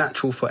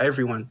natural for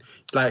everyone.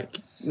 Like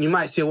you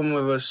might see a woman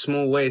with a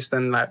small waist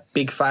and like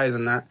big thighs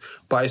and that,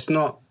 but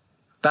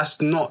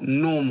that's not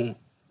normal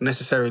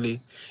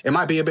necessarily. It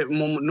might be a bit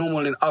more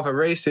normal in other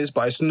races,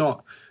 but that's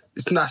not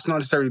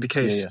necessarily the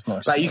case. Yeah, it's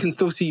not. Like you can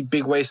still see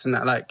big waists and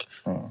that. Like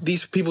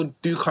these people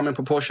do come in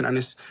proportion, and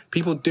it's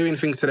people doing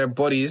things to their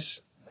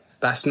bodies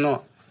that's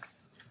not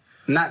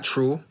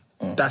natural.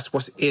 That's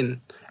what's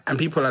in, and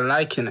people are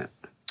liking it.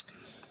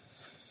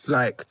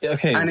 Like,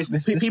 Okay, and it's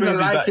this people are brings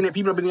me liking back- it.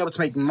 People have been able to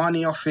make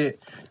money off it,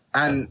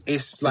 and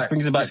it's like This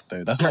brings it back it's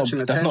though. That's catching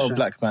not a attention.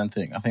 black man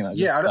thing. I think that's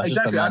Yeah, that's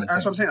exactly. Just a man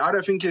That's what I'm thing. saying. I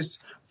don't think it's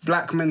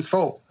black men's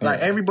fault. Like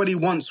everybody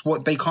wants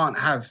what they can't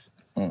have,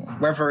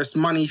 whether it's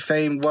money,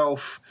 fame,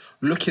 wealth,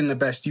 looking the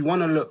best. You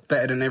want to look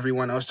better than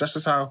everyone else. Just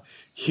as how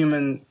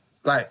humans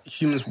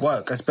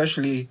work,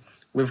 especially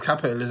with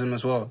capitalism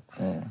as well.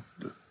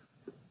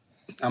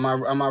 Am I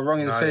wrong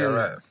in Nah, saying you're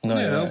that? right. No,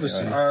 Yeah, you're right,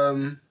 obviously. you're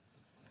right.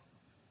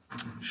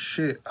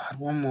 Shit, I had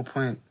one more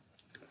point,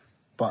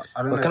 but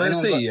I don't know. But can I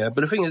Anyone say, got- yeah?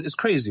 But the thing is, it's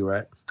crazy,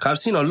 right? 'Cause I've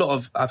seen a lot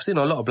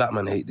of black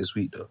man hate this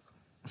week, though.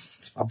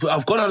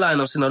 I've gone online.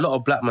 I've seen a lot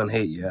of black man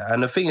hate, yeah.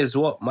 And the thing is,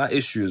 what my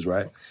issue is,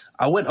 right?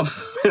 I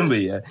remember,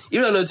 yeah.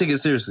 Even though I don't take it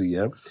seriously,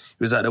 yeah. It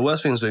was like the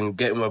worst thing is when you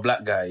get him a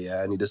black guy,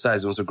 yeah, and he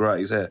decides he wants to grow out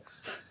his hair.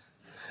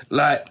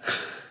 Like,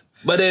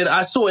 but then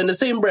I saw in the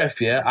same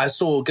breath, yeah, I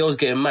saw girls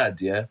getting mad,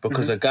 yeah,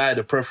 because a guy had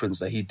a preference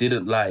that he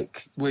didn't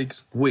like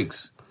wigs.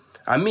 wigs.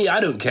 And me, I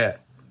don't care.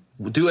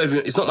 Do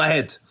everything. It's not my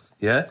head,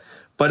 yeah.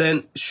 But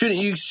then shouldn't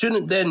you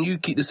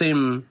keep the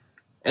same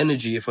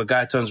energy if a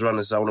guy turns around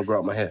and says, "I want to grow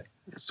out my hair"?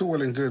 It's all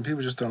well and good.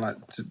 People just don't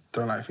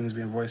like things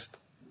being voiced. Do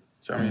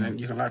you know what I mean?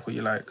 And you can like what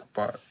you like,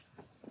 but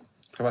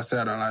if I say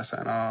I don't like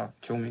something,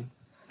 kill me.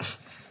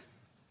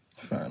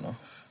 Fair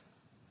enough.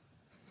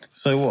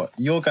 So what?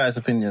 Your guys'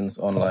 opinions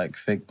on like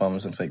fake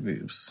bums and fake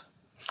boobs?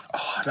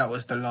 Oh, that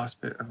was the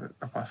last bit of it,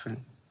 I think,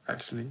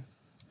 actually.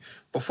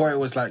 Before it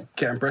was like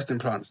getting breast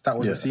implants, that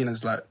wasn't Yeah. seen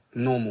as like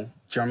normal.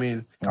 Do you know what I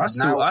mean? I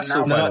still No,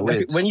 find it like,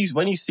 weird.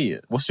 when you see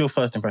it, what's your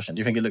first impression? Do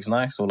you think it looks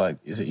nice, or like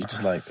is it you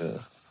just like?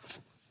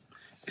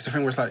 It's a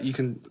thing where it's like you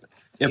can.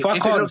 If I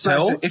it can't looks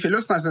tell, nice, if it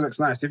looks nice, it looks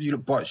nice. If you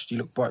look botched, you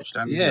look botched.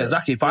 And yeah,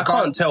 exactly. If I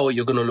Regard- can't tell,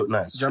 you're gonna look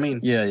nice. Do you know what I mean?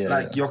 Yeah,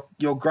 Like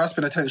you're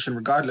grasping attention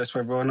regardless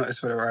whether or not it's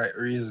for the right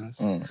reasons.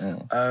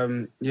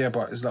 Yeah,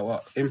 but it's like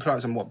what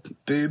implants and what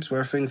boobs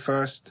were a thing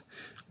first,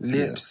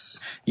 lips,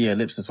 Yeah,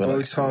 lips as well.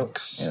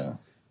 Botox. Yeah.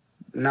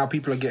 Now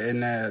people are getting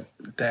their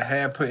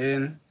hair put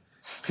in.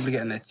 People are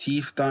getting their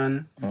teeth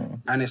done.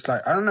 And it's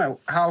like, I don't know,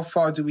 how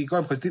far do we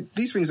go? Because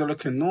these things are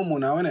looking normal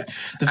now, innit?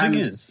 The thing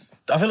is,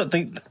 I feel like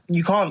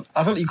you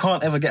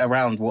can't ever get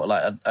around what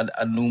like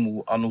a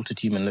normal unaltered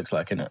human looks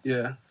like, innit?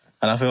 Yeah.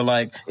 And I feel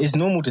like it's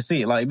normal to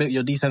see it. Like, maybe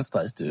you're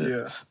desensitized to it.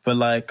 Yeah. But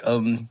like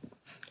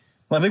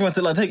big man,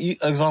 like, take you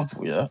an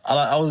example, yeah?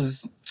 I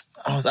was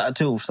at a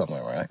till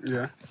somewhere, right?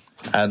 Yeah.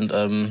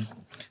 And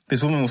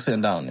this woman was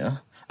sitting down, yeah?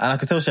 And I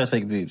could tell she had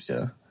fake boobs,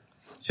 yeah?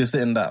 She was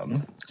sitting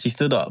down. She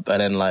stood up and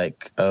then,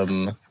 like,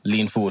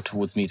 leaned forward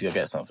towards me to go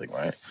get something,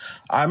 right?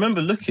 I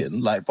remember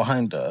looking, like,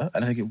 behind her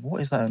and thinking,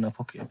 what is that in her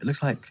pocket? It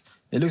looks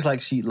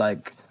like she,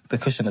 like, the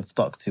cushion had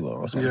stuck to her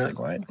or something,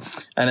 right?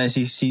 And then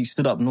she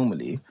stood up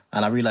normally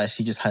and I realised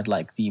she just had,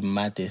 like, the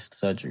maddest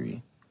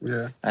surgery.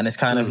 Yeah. And it's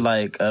kind of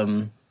like,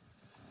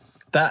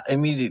 that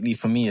immediately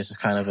for me is just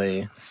kind of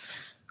a...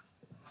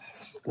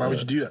 Why would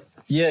you do that?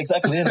 Yeah,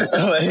 exactly.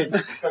 Like,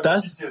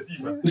 that's PTSD,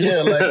 man.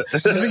 yeah. Like the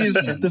thing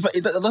is,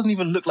 it doesn't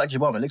even look like your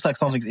bum. It looks like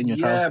something's in your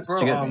trousers. Yeah, Do bro.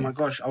 you get Oh me? my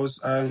gosh, I was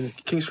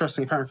King's Cross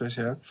St. Pancras.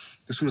 Yeah,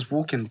 this woman's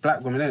walking,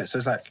 black woman in it. So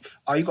it's like,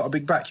 oh, you got a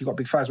big back, you got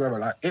big thighs, whatever.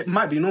 Like, it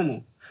might be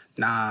normal.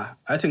 Nah,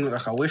 I think it look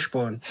like a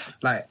wishbone.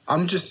 Like,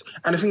 I'm just,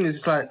 and the thing is,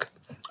 it's like,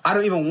 I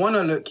don't even want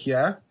to look,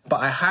 yeah, but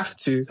I have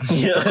to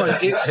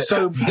because it's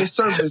so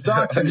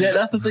bizarre to me. Yeah,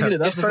 that's the thing. Innit?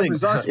 That's It's the so thing.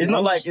 bizarre to me. It's not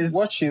I'm like just it's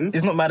watching.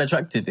 It's not mad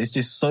attractive. It's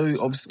just so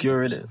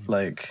obscure, innit?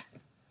 Like,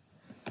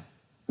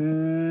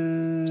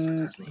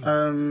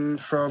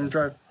 From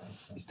Drive.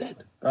 He's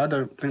dead. I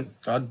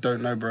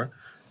don't know, bro.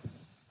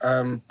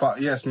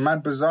 But yes,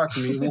 mad bizarre to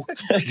me.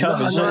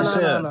 No.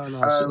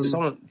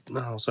 Someone.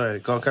 No, sorry.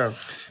 Go on, Karen.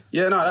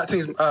 Yeah, no, that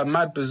thing's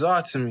mad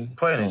bizarre to me.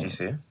 Point energy,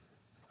 see?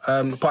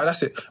 But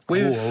that's it.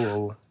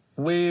 Whoa.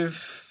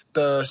 With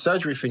the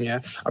surgery thing, yeah,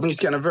 I think it's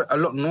getting a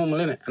lot normal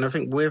in it, and I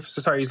think with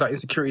society's like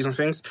insecurities and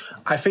things,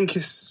 I think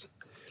it's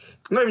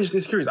not even just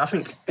insecurities. I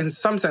think in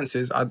some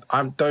senses,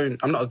 I'm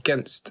not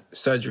against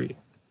surgery.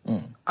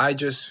 I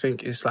just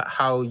think it's like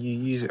how you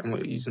use it and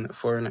what you're using it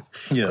for, innit?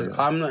 Yeah.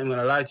 I'm not even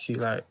gonna lie to you,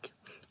 like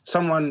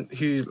someone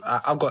who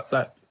I've got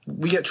like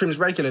we get trims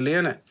regularly,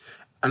 innit?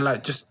 And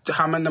like just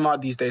how men them are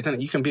these days,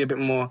 innit? You can be a bit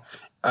more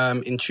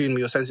in tune with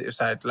your sensitive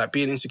side. Like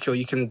being insecure,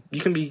 you can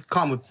be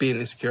calm with being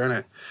insecure,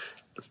 innit?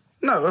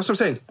 No, that's what I'm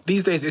saying.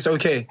 These days it's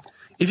okay.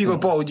 If you go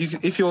bald,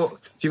 if you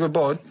go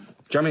bald,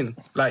 do you know what I mean?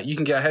 Like you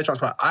can get a hair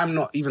transplant. I'm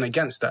not even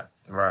against that.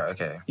 Right,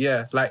 okay.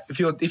 Yeah, like if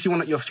you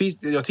want your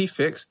teeth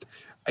fixed,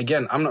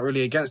 again, I'm not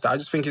really against that. I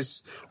just think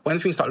it's when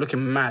things start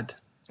looking mad,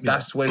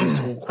 that's when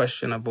it's all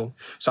questionable.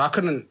 So I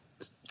couldn't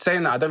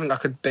saying that. I don't think I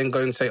could then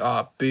go and say,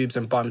 boobs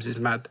and bums is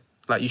mad.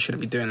 Like you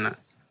shouldn't be doing that.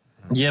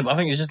 yeah, but I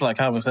think it's just like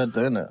how we said,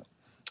 though, innit?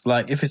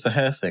 Like if it's a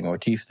hair thing or a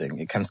teeth thing,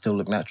 it can still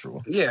look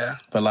natural. Yeah,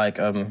 But like,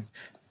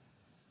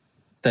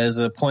 there's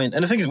a point,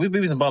 and the thing is, with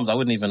boobs and bums, I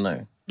wouldn't even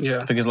know.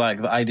 yeah, Because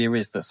like the idea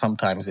is that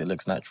sometimes it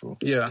looks natural.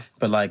 yeah.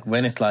 But like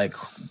when it's like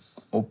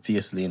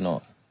obviously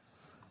not,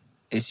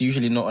 it's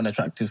usually not an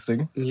attractive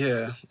thing.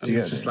 Yeah, and you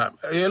it's get just me? like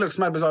it looks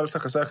mad bizarre. It's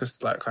like a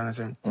circus like kind of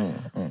thing.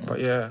 But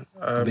yeah,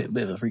 A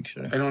bit of a freak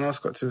show. anyone else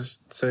got to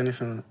say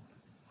anything?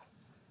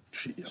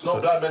 It's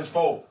not black men's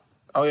fault.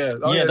 Oh yeah,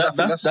 Yeah, I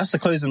think that's the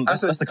closing.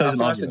 That's the I think closing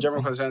that's the argument.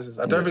 general consensus.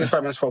 I don't think it's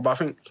white men's fault, but I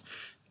think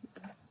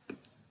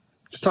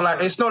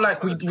it's not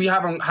like we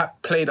haven't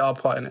played our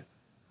part in it.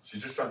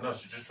 She's just trying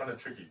to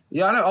trick you.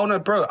 Yeah, I know. Oh no,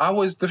 bro.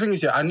 The thing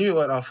is, I knew it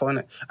wasn't our fault,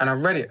 innit? And I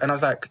read it, and I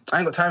was like, I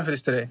ain't got time for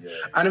this today. Yeah.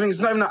 And I mean,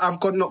 it's not even that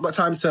I've not got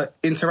time to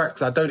interact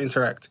because I don't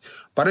interact,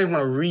 but I don't even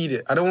want to read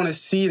it. I don't want to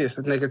see this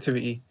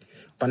negativity.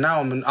 But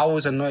now I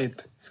was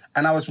annoyed,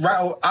 and I was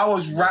rattled. I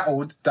was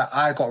rattled that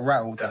I got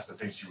rattled, That's the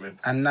thing she went.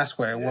 and that's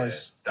where it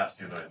was. That's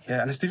the annoying thing.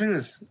 Yeah, and the thing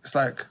is, it's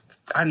like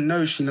I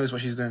know she knows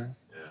what she's doing.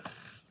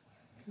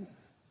 Yeah.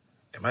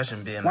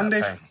 Imagine being One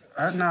that day,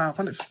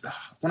 pain.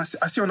 when I see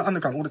her on the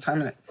underground all the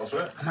time, innit? I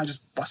swear. I might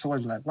just bust away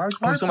and be like, why I was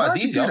talking about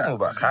would you easy. do I was that? talking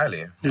about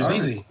Kylie. It was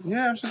easy.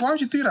 Yeah, I'm just, why would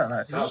you do that?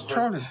 Like, you're just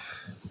trolling.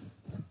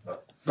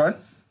 Go on.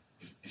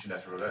 Is she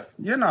natural like that?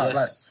 Yeah, no, Yes.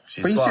 like,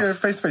 She's when you see buff. her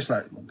face to face,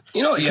 like,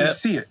 You know, you yeah. can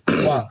see it.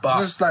 But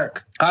buff. it's just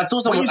like, I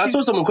saw When you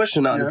see- someone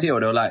question that on Yeah. the TL.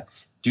 They were like,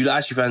 "Do you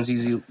actually fan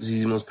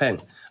Zizi Mills Pen?"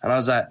 And I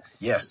was like,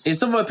 Yes. "In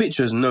some of her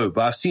pictures, no,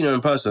 but I've seen her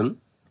in person,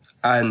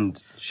 and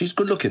she's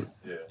good looking.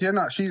 yeah,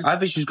 no, I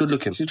think she's good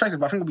looking." she's attractive,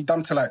 but I think it'd be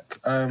dumb to like,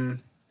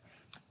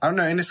 I don't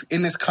know, in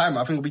this climate,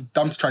 I think it'd be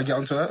dumb to try and get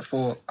onto her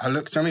for her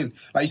looks. Do you know what I mean?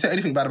 Like, you say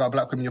anything bad about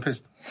black women, you're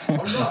pissed. I'm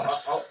not.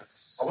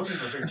 I wasn't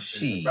even thinking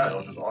She- bad. I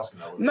was just asking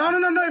that. No,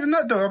 not even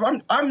that though.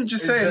 I'm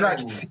just In saying, like,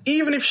 general.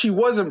 even if she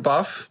wasn't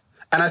buff,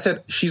 and I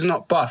said she's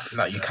not buff,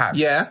 No, you can.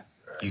 yeah,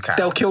 You can.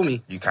 they'll kill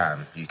me. You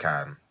can. You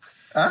can.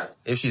 Huh?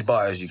 If she's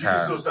butters, you You can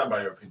still can. stand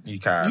by your opinion. You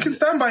can. You can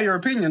stand by your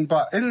opinion,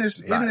 but in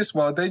this Right.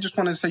 world, they just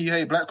want to say you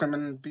hate black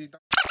women and be.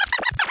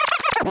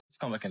 Let's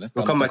come back in.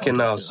 We'll come back in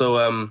now.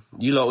 So,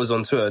 you lot was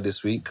on Twitter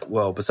this week.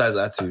 Well, besides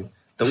that too,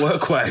 the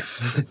work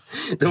wife,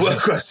 the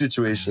work wife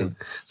situation.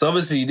 So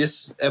obviously,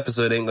 this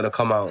episode ain't gonna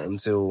come out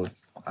until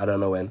I don't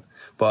know when.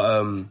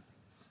 But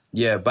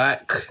yeah,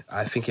 back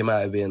I think it might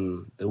have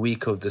been the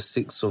week of the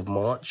 6th of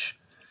March.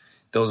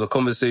 There was a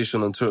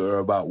conversation on Twitter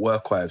about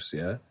work wives,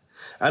 yeah,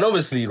 And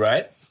obviously,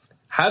 right?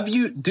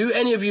 Do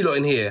any of you lot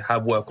in here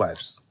have work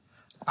wives?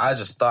 I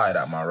just started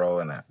at my role,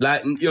 innit?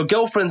 Like, your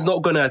girlfriend's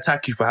not going to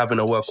attack you for having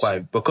a work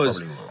wife because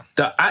probably will.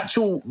 the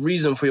actual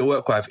reason for your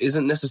work wife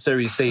isn't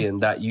necessarily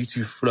saying that you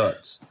two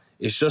flirt.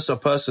 It's just a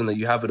person that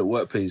you have at the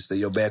workplace that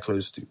you're bare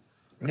close to.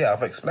 Yeah,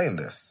 I've explained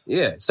this.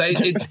 Yeah, so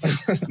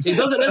it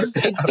doesn't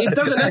necessarily...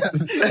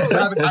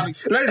 I've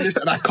explained this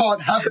and I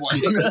can't have one.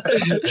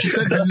 She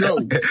said no.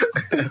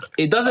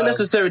 It doesn't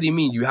necessarily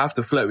mean you have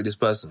to flirt with this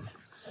person.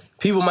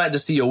 People might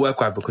just see your work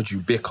wife because you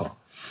bicker.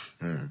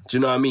 Do you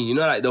know what I mean? You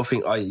know, like they'll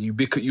think, oh, you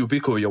bicker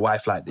with your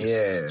wife like this.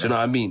 Yeah. Do you know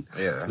what I mean?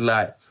 Yeah.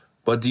 Like,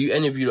 but do you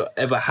any of you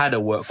ever had a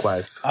work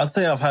wife? I'd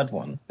say I've had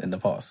one in the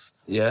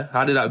past. Yeah.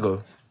 How did that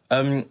go?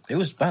 It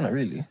was banner,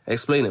 really.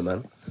 Explain it,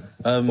 man.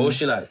 What was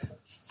she like?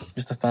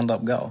 Just a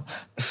stand-up girl.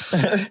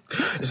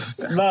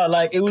 No,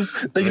 like it was.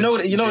 You know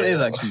what it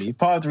is actually.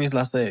 Part of the reason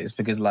I say it is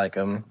because like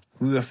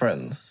we were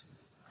friends,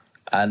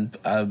 and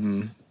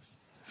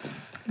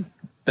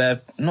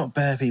not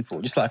bare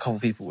people, just like a couple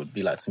people would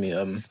be like to me,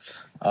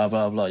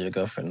 blah blah, your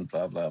girlfriend,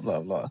 blah blah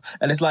blah blah,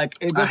 and it's like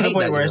it got to the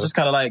point where it's just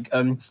kind of like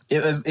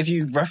it was, if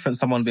you reference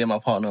someone being my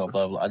partner or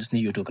blah blah, I just knew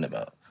you were talking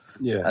about.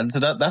 Yeah. And so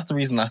that's the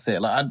reason I say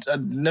it. Like I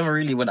never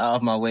really went out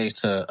of my way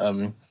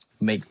to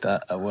make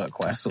that a work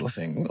wife sort of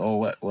thing or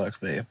work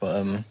babe,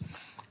 but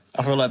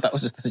I feel like that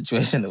was just the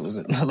situation that was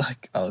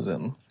like I was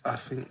in. I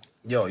think.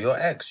 Yo, your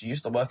ex, you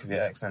used to work with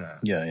your ex, innit?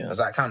 Yeah, yeah. Does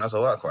that count as a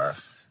work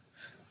wife?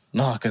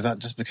 No, because that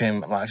just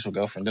became my actual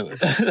girlfriend, did it?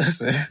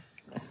 So,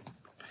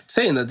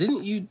 Saying that,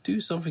 didn't you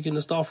do something in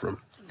the staff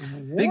room?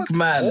 big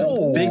man.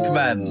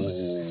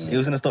 He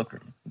was in the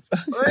stockroom.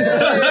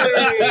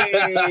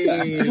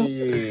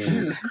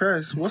 Jesus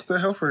Christ, what's the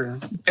hell for him?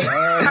 You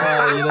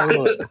know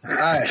what?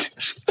 Alright.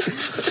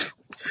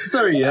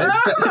 Sorry, yeah.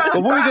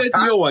 Before we go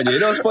into your one, yeah,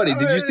 that was funny.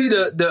 Did you see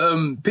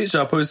the picture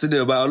I posted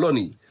there about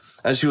Aloni?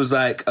 And she was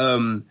like,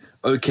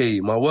 okay,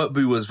 my work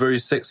boo was very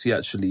sexy,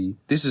 actually.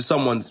 This is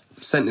someone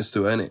sent this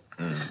to her, innit?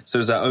 So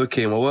it was like,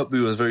 okay, my work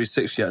boo was very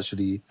sexy,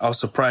 actually. I was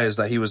surprised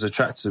that he was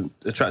attracted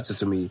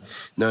to me,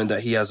 knowing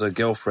that he has a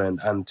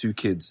girlfriend and 2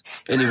 kids.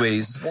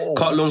 Anyways,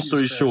 cut long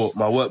story short,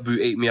 my work boo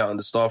ate me out in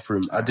the staff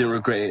room. I didn't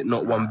regret it,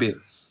 not one bit.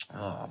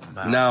 Oh,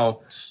 man.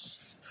 Now,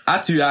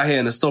 Atu out here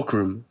in the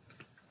stockroom,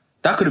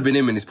 that could have been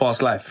him in his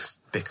past life.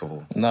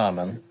 Despicable. Nah,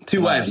 man.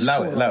 2 wives.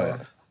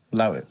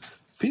 Allow it.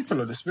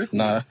 People are despicable.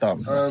 Nah, that's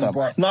dumb. That's dumb.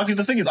 but- No, because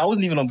the thing is, I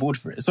wasn't even on board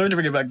for it. Sorry to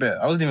bring it back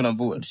there. I wasn't even on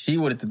board. She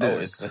wanted to do Oh,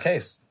 it. it's the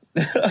case.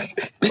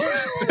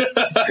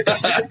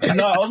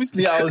 No,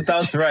 obviously I was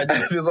down to write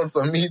This this. is on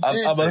some Me Too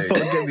I thought thing.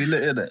 it'd get me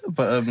lit in it.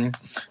 But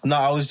no,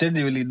 I was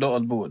genuinely not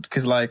on board.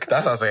 Because like,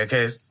 That sounds like a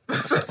case.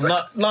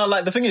 no,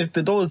 like the thing is,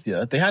 the doors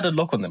here, they had a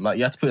lock on them. Like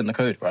you had to put in the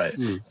code, right?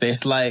 But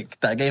it's like,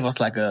 that gave us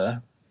like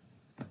a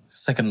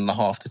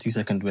 1.5 to 2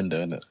 second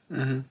window in it.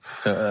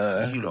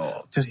 So You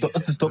lot. just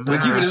stop. We're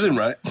keeping this in,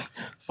 right?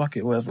 Fuck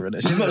it, whatever.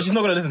 Innit? She's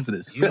not gonna listen to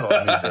this. You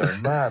lot are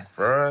mad,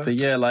 bro. But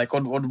yeah, like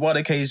on one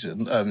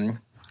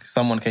occasion,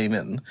 someone came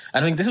in.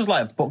 I think this was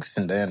like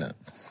Boxing Day, innit?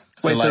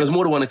 Wait, so like, there's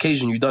more than one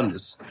occasion you've done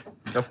this?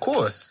 Of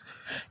course.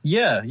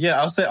 yeah,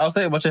 I'll say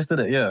it. My chest did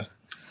it, yeah.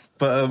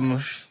 But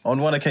on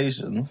one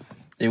occasion,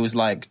 it was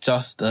like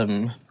just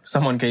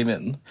someone came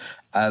in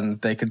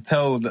and they could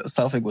tell that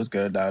something was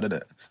going down,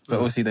 innit? But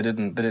obviously they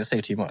didn't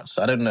say too much.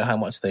 So I don't know how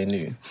much they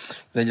knew.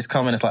 They just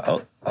come in. It's like,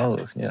 oh,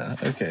 yeah,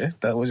 okay,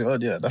 that was your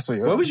odd. Yeah, that's what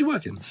you're. Where was you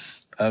working?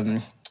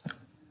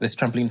 This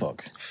trampoline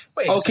park.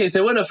 Wait, Okay,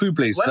 so we're in a food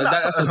place. When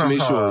That's just to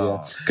make sure,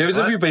 yeah. If it's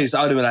a food place,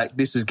 I would have been like,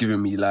 this is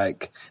giving me,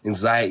 like,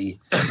 anxiety.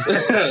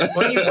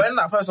 when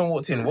that person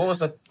walked in, what was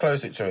the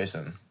clothes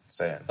situation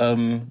saying?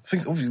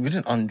 Things we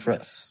didn't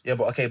undress. Yeah,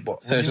 but okay,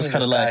 but So it's just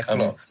kind of like,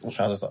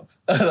 trousers up.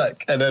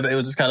 Like, and then it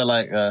was just kind of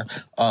like,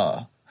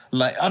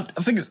 like, I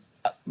think it's,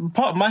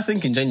 part of my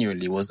thinking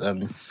genuinely was,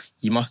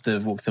 you must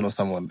have walked in on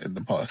someone in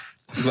the past.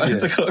 Like,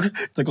 to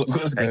clock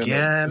what was going on.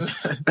 Again.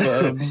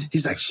 But,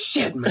 He's like,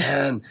 shit,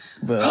 man.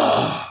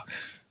 but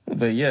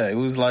yeah, it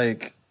was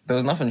like, there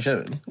was nothing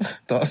showing,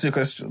 to answer your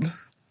question.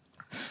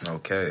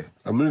 Okay.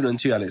 I'm moving on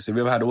to you, Alex. Have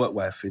you ever had a work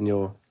wife in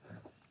your...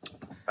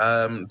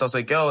 Does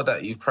a girl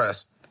that you've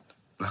pressed,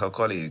 like a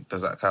colleague,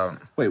 does that count?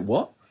 Wait,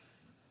 what?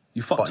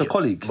 You fucked a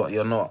colleague? But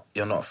you're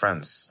not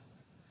friends.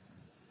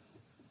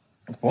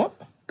 What?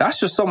 That's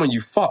just someone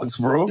you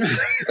fucked, bro.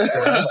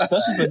 That's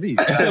just a beat.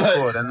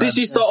 Did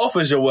she start off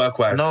as your work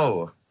wife?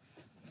 No.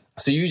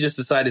 So you just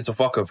decided to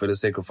fuck her for the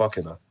sake of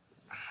fucking her?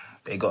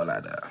 It got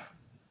like that.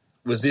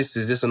 Is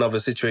this another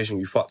situation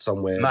you fucked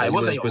somewhere? Nah, that it you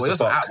wasn't supposed to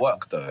fuck? at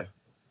work though.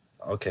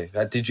 Okay.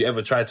 Did you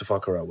ever try to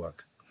fuck her at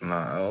work?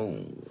 No.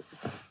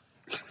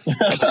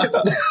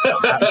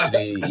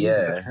 Actually,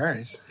 yeah.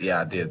 Christ.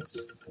 Yeah, I did.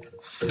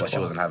 But she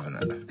wasn't having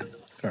it.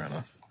 Fair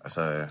enough.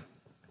 So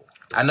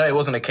I know it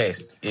wasn't the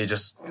case. It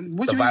just What the do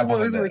you mean? vibe What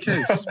wasn't isn't the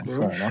there. case,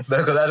 bro? Fair enough.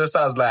 Because that just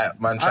sounds like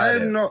man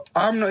tried it.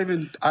 I'm not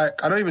even. I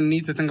don't even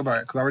need to think about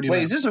it because I already know.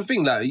 Wait, is this a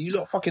thing that you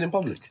lot fucking in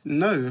public?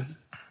 No.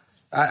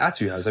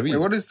 Atu has, have you?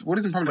 Wait, what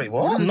is in public? Wait,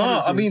 what? is in No,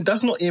 public? I mean,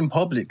 that's not in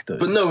public though.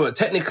 But no,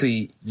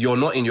 technically, you're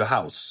not in your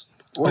house.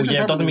 Oh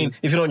yeah, it doesn't mean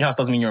if you don't own your house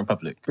doesn't mean you're in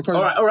public. Because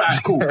All right,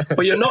 cool.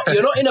 But you're not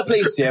in a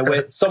place here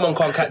where someone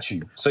can't catch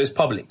you, so it's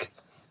public.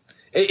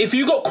 If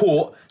you got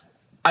caught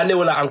and they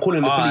were like, "I'm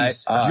calling the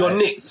police," you're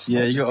nicked.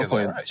 Yeah, you got a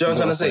point. Do you know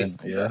what I'm trying to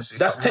say? Yeah.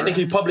 That's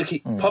technically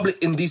public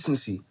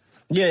indecency.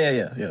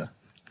 Yeah.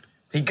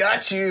 He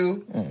got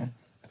you.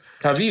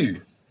 Have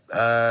you?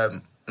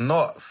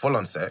 Not full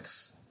on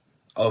sex.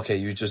 Okay,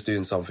 you're just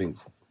doing something.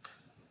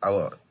 I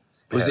got.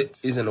 Was it?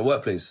 Is in the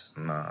workplace?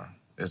 Nah.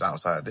 It's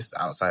outside. This is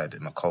outside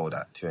in the cold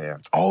at 2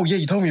 a.m. Oh yeah,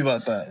 you told me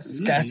about that.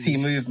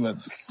 Scatty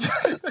movements.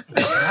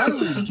 how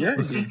did we get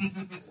here?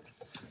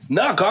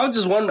 Nah, I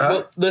just wonder.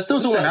 But they're still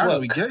talking How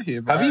about did we work. get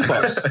here? Have you,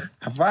 Pops?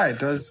 Have I?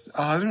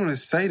 I don't want to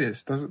say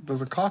this.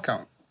 Does a car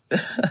count?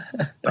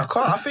 A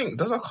car, I think,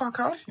 does a car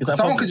count? Is that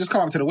Someone public? could just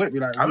come up to the whip and be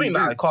like, I mean,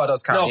 a car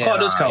does count. No, yeah, car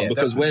does count yeah,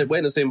 because definitely. we're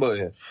in the same boat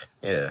here.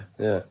 Yeah.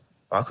 Yeah.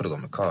 I could have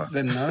gone the car.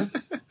 Then no.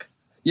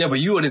 Yeah, but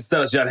you wanted to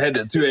tell us you had head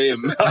at 2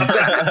 a.m.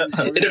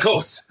 in the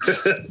cold.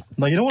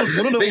 No, you know what?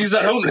 Niggas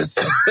are homeless.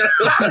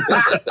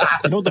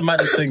 You know what the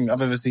maddest thing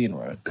I've ever seen,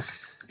 right?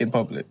 In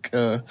public.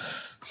 The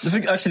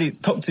thing, actually,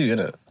 top two,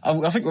 innit?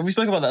 I think when we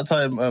spoke about that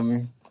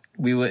time,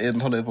 we were in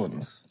Holiday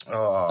Ponds.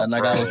 Oh, And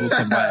that guy was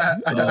walking by.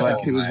 And it was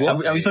like, It was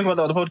what? Have we spoken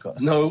about that on the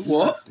podcast? No,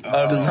 what?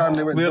 The time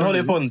they went We were on dodgy.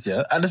 Holiday Ponds,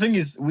 yeah? And the thing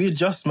is, we had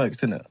just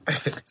smoked, innit?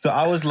 So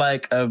I was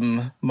like,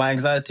 my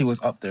anxiety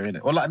was up there,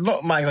 innit? Well, like,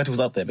 not my anxiety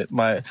was up there, but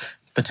my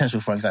potential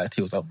for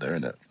anxiety was up there,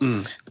 innit?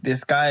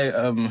 This guy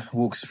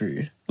walks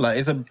through. Like,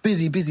 it's a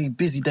busy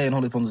day in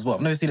Holiday Ponds as well.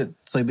 I've never seen it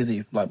so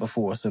busy, like,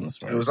 before or since,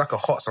 right? It was like a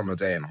hot summer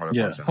day in Hollywood.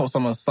 Yeah, hot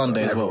summer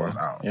Sunday as well. everyone's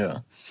out. Yeah.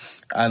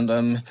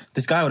 And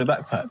this guy with a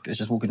backpack is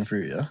just walking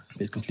through, yeah?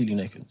 He's completely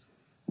naked.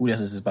 All he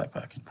has is his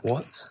backpack.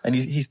 What? And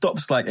he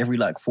stops like every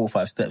like 4 or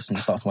 5 steps and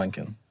just starts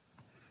wanking.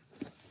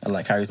 And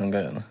like carries on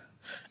going.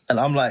 And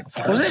I'm like...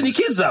 Was there any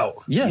kids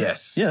out? Yeah.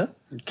 Yes. Yeah.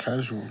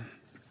 Casual.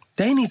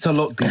 They need to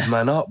lock these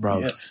man up, bro.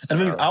 Yeah. And the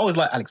thing is, I was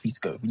like, Alex, we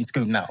need to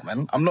go now,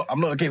 man. I'm not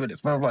okay with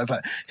this. Blah, blah, blah. It's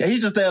like, yeah, he's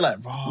just there like,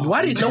 bro.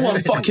 Why did no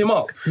one fuck him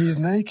up? He's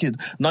naked.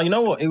 No, you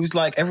know what? It was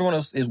like everyone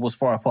else was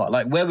far apart.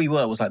 Like where we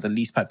were was like the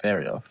least packed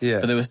area. Yeah.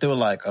 But there were still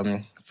like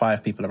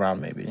 5 people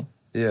around maybe.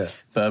 Yeah.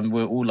 But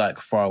we're all like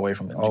far away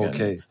from it. Do you get me?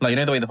 Okay. Like you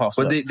know the way the paths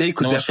But work? they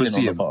could No one's definitely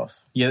chilling see on the him.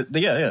 path. Yeah.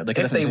 They could If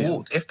definitely they see him.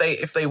 walked,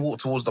 if they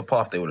walked towards the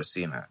path, they would have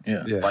seen it.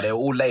 Yeah. Yeah. But they're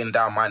all laying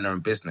down, minding their own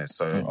business.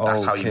 So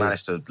that's how you Okay.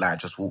 managed to like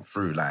just walk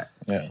through. Like,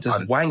 Yeah.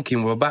 Just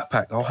wanking with a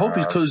backpack. I hope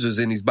his clothes was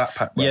in his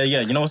backpack, bro. Yeah.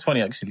 You know what's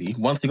funny actually?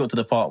 Once he got to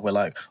the part where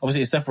like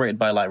obviously it's separated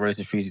by like rows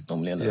of trees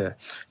normally, isn't it? Yeah.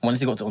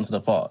 Once he got onto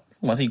the part,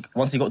 once he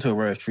got to a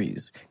row of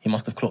trees, he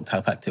must have clocked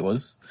how packed it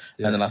was.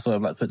 Yeah. And then I saw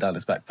him like put down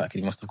his backpack and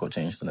he must have got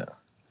changed in it.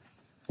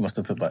 He must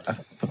have put back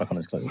on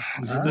his clothes.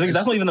 The thing is,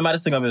 that's not even the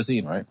maddest thing I've ever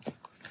seen, right?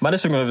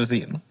 Maddest thing I've ever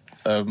seen.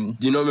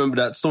 You know, remember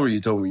that story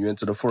you told me? You went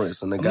to the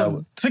forest and the guy...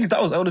 The thing is,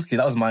 that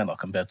was minor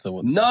compared to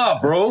what.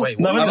 Nah, bro. Wait,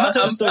 No, what? I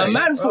tell the story. A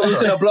man thought he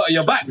was going to blow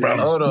your back, bro.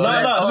 Hold on,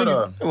 No, hold the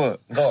on. thing is- what?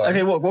 Go on.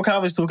 Okay, what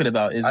Calvin's talking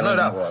about is... I know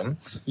that one.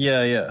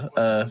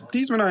 Yeah.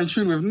 These men are in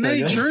tune with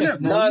nature,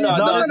 innit, bro?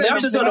 No. They have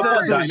to tell the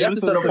pod that. You have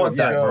to tell the pod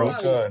that,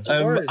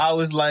 bro. Worries. I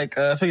was like,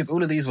 I think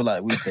all of these were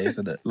like weekdays,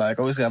 isn't it? Like,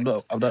 obviously, I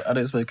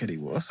don't smoke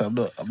anymore, so I'm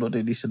not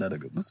doing these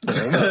shenanigans.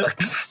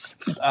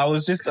 I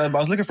was just, I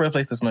was looking for a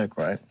place to smoke,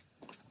 right?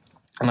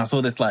 And I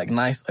saw this like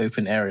nice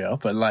open area,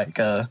 but like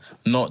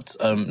not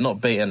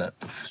bait in it.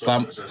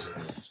 Start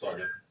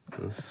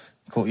again.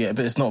 Cool, yeah,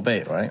 but it's not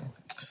bait, right?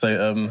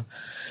 So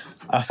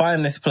I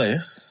find this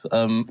place,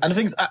 and the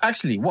thing is,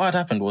 actually, what had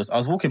happened was I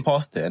was walking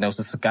past it, and there was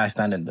this guy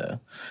standing there,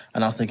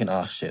 and I was thinking,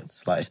 oh shit,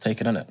 like it's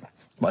taken in it.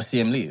 But I see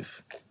him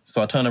leave,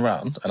 so I turn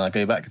around and I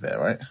go back there,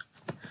 right?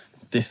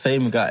 This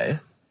same guy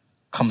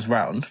comes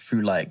round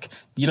through like,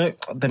 you know,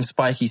 them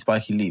spiky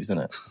leaves,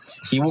 innit?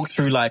 He walks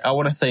through like, I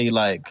want to say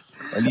like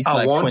at least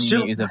like 20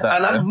 meters of that.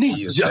 and I yeah? need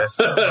He is you.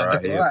 desperate,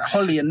 right? Like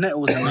holly and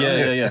nettles. And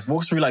Yeah.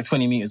 Walks through like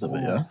 20 meters of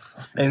it, yeah.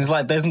 And it's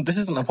like, this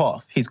isn't a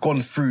path. He's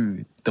gone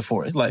through the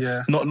forest, like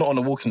Yeah. not on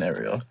a walking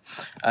area.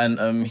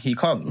 And he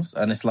comes,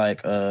 and it's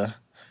like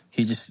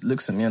he just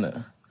looks at me,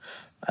 innit?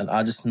 And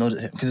I just nodded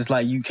at him because it's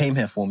like you came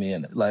here for me,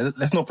 innit? Like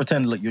let's not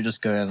pretend like you're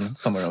just going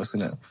somewhere else,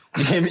 innit?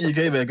 You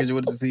came here because you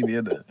wanted to see me,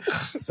 innit?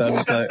 So I'm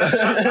just like,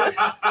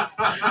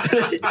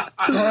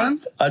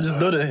 I just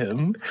nodded at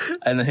him,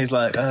 and then he's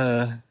like,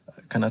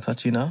 "Can I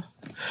touch you now?"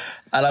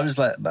 And I'm just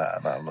like, "Nah,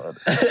 I'm not."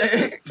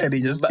 And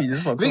he just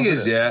fucks Thing off,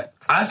 is, innit? yeah,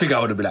 I think I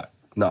would have been like,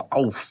 no,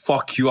 I'll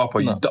fuck you up.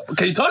 Or you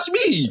can you touch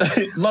me?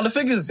 No, the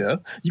thing is, yeah,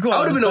 you got. I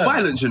would have been no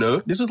violence, you know.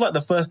 This was like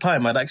the first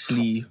time I'd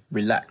actually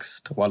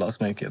relaxed while I was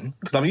smoking.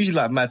 Because I'm usually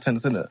like mad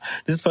tense, innit?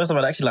 This is the first time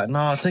I'd actually like,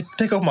 nah,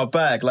 take off my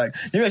bag. Like,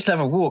 let me actually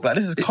have a walk. Like,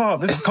 this is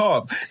calm.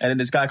 And then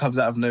this guy comes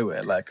out of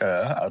nowhere, like,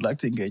 I would like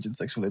to engage in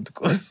sexual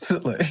intercourse.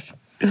 Like,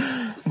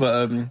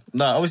 but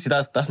no, obviously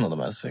that's not the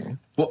maddest thing.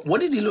 What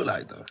did he look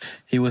like though?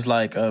 He was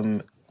like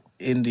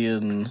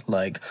Indian,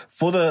 like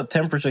for the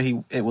temperature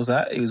he was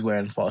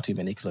wearing far too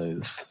many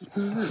clothes.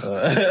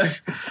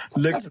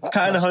 Looked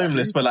kind of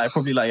homeless, but like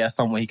probably like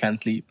somewhere he can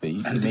sleep. But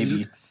he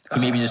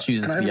maybe just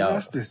chooses Can I to be even out.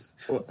 ask this?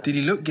 Did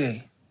he look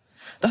gay?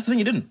 That's the thing,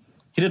 he didn't.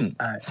 He didn't.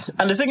 Alright.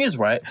 And the thing is,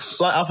 right,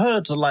 like, I've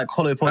heard, like,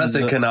 hollow I ponds...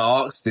 said, can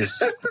I ask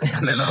this?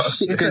 And then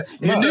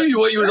You knew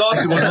what you was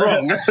asking was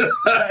wrong.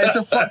 It's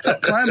a fucked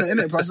up climate, isn't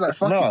it? But it's like,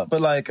 fuck No, it.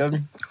 but like,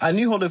 I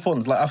knew hollow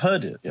ponds. Like, I've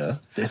heard it. Yeah,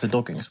 it's a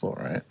dogging spot,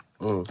 right?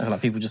 It's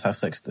like people just have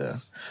sex there.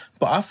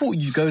 But I thought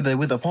you go there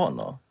with a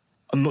partner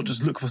and not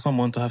just look for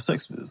someone to have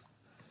sex with.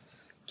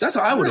 That's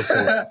what I would have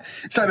thought.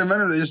 It's like the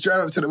man that just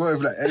drive up to the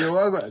wave like, hey, yo,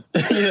 what I got?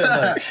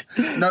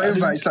 Yeah, No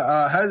invite. It's like,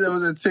 I heard there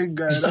was a thing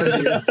going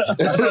on here.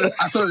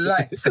 I saw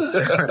lights.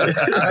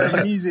 I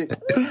heard music.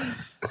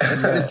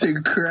 It's like this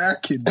thing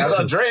cracking. I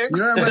got drinks.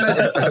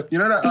 You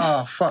know that?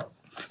 Oh, fuck.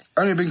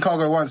 Only been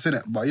cargo once,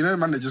 innit? But you know the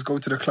man that just go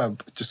to the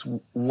club, just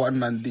one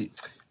man deep.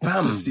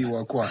 Bam. To see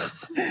what quite.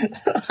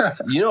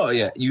 You know what,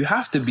 yeah, you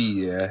have to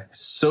be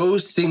so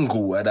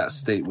single at that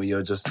state where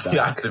you're just like,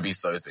 You have to be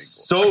so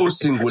single. so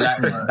single.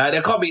 Like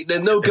there can't be,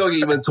 there's no girl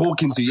you're even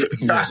talking to.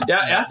 Yeah, it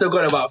has to have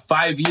gone about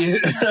 5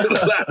 years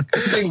like,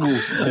 single.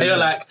 And you're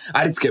like,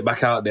 I need to get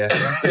back out there.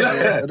 You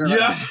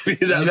have to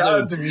be that You zone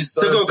have to be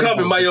so to go single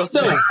clubbing by to-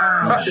 yourself.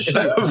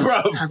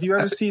 Bro. Have you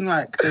ever seen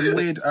like the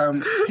weird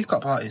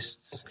pickup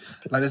artists?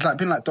 Like there's like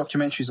been like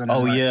documentaries on. Oh,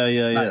 them, like,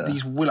 yeah.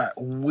 These like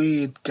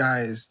weird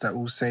guys that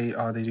will say,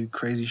 "Oh, they do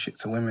crazy shit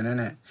to women,"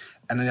 innit?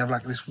 And then they have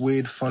like this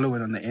weird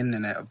following on the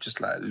internet of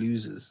just like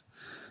losers.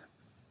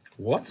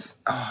 What?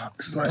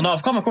 It's like No,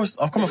 I've come across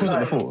it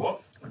before.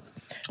 What?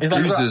 It's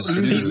like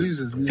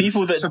losers.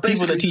 people that So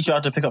people that basically- teach you how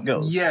to pick up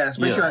girls. Yeah, it's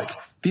basically like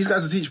these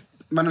guys will teach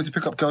men to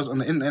pick up girls on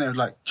the internet,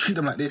 like treat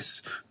them like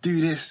this, do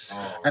this,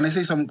 and they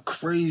say some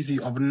crazy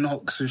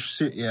obnoxious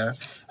shit. Yeah,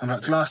 I'm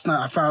like, last night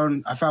I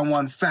found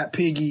one fat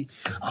piggy.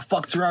 I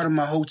fucked her out in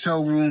my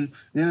hotel room.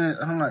 You know,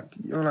 and I'm like,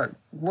 you're like,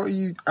 what are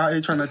you out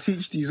here trying to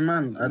teach these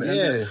men?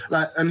 And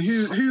like, and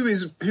who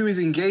is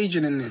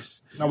engaging in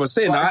this? I was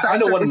saying, But I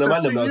know one of the it's a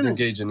random thing, that was innit?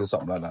 engaging in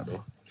something like that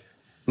though.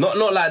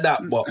 Not like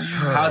that, but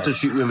how to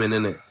treat women,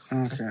 innit?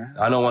 Okay,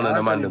 I know one of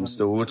the I don't mandems even-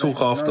 still. We'll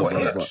talk after. What,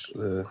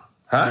 But,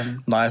 huh?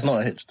 No, it's not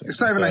a hitch thing. It's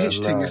not even a hitch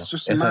no. thing. It's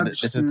just It's mad.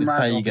 this is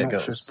how you get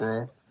obnoxious,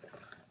 girls.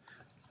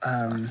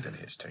 bro. Then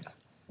here's thing.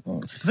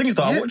 The thing is,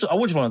 though, I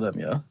watched one of them,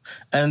 yeah,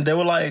 and they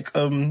were like,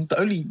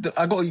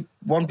 I got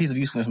one piece of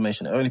useful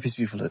information. The only piece of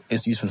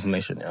useful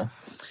information, yeah.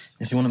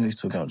 If you want to move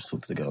to a girl, just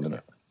talk to the girl,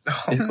 innit?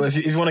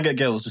 If you want to get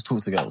girls, just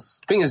talk to girls.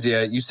 Thing is,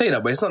 yeah, you say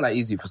that, but it's not that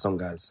easy for some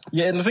guys.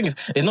 Yeah, and the thing is,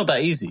 it's not that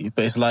easy,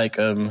 but it's like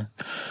that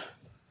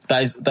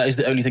is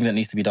the only thing that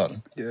needs to be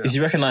done. Yeah. If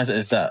you recognise it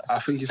as that, I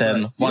think it's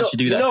then like- once you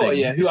do that, know thing, what,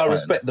 yeah, who it's I fine.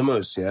 respect the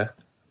most, yeah?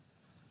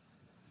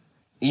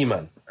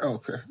 E-Man.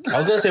 Okay. I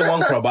was gonna say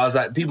one club, but I was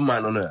like, people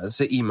might not know. I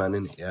say E-Man,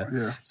 innit, yeah?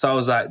 Yeah. So I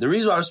was like, the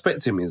reason why I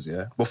respect him is,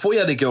 yeah, before he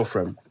had a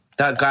girlfriend,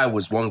 that guy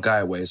was one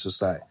guy where it's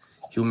just like,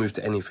 he'll move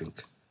to anything.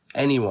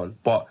 Anyone.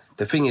 But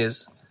the thing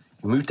is,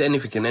 you move to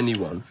anything and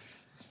anyone,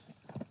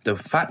 the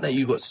fact that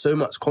you got so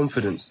much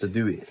confidence to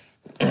do it,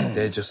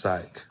 they're just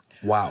like,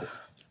 wow,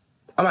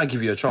 I might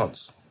give you a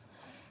chance.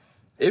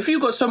 If you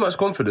got so much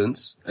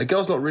confidence, a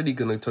girl's not really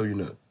gonna tell you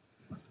no.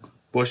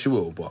 Well, she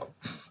will, but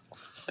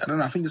I don't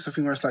know. I think it's a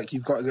thing where it's like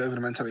you've got to get over the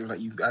mentality of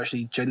like you've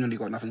actually genuinely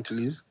got nothing to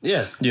lose.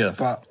 yeah. Yeah,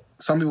 But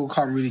some people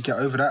can't really get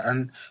over that,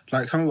 and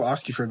like some people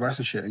ask you for advice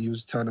and shit, and you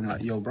just tell them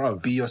like, "Yo, bro,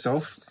 be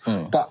yourself."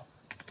 But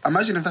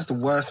imagine if that's the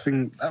worst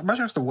thing. Imagine if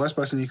that's the worst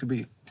person you could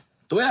be.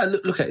 The way I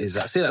look at it is,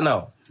 I say that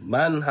now,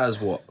 man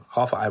has what?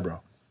 Half an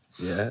eyebrow.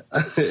 Yeah.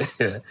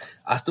 Yeah.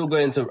 I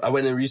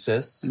went in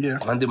recess. Yeah.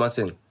 Man did my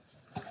thing.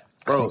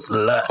 Bro,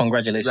 Slut.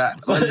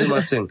 congratulations. man did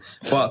my thing.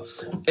 But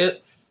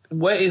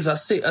where is I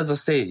say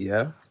it,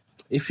 yeah?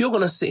 If you're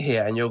gonna sit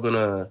here and you're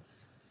gonna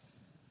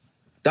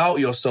doubt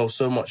yourself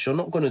so much, you're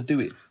not gonna do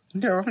it.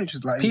 Yeah, I think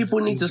just like People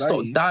need to stop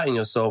anxiety. doubting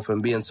yourself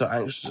and being so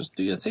anxious. Just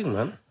do your thing,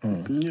 man.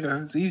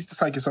 Yeah, it's easy to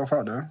psych yourself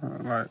out though.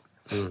 Like,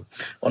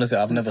 Honestly,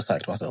 I've never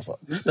psyched myself up.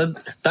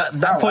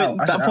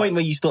 That Ow. point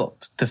where you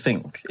stop to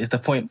think is the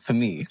point for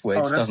me where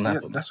it just doesn't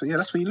happen. That's where you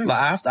lose.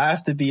 Like I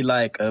have to be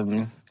like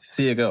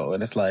see a girl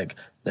and it's like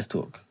let's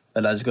talk.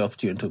 And I just go up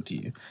to you and talk to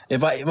you.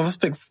 If I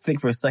think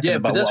for a second Yeah,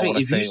 about but that's what I the thing. want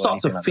to If say you or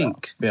start to anything like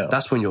think, that, yeah.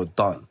 that's when you're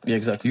done. Yeah,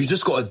 exactly. You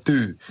just got to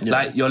do. Yeah.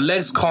 Like, your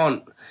legs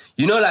can't...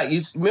 You know, like,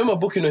 you remember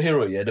Booking a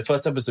Hero, yeah? The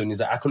first episode,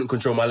 he's like, I couldn't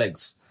control my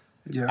legs.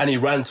 Yeah. And he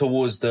ran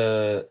towards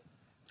to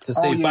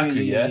save yeah,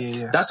 Baki,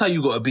 yeah. That's how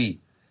you got to be.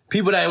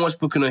 People that ain't watched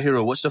Booking a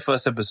Hero, watch the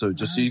first episode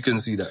just so you can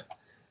see that.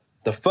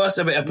 The first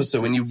ever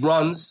episode, when he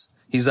runs,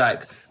 he's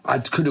like, I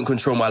couldn't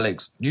control my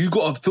legs. You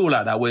got to feel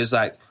like that, where it's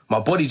like, my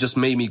body just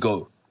made me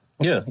go.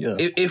 Yeah, yeah.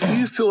 If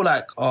you feel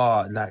like,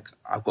 like,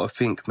 I've got to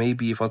think,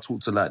 maybe if I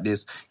talk to like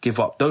this, give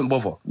up. Don't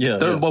bother. Yeah,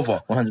 Don't yeah.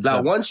 bother. 100%.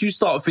 Like, once you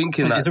start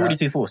thinking like it's already that,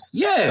 too forced.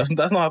 yeah.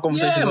 That's not how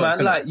conversation yeah, works.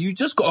 man. innit? Like, you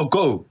just got to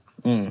go.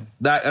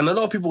 Like, and a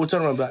lot of people will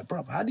turn around and be like,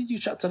 bro, how did you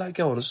chat to that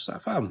girl? And it's just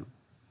like, fam,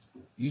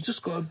 you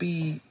just got to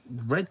be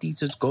ready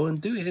to go and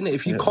do it, innit?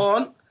 If you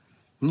can't,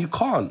 you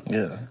can't.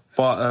 Yeah.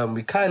 But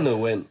we kind of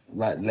went,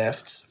 like,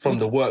 left from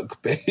the work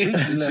base.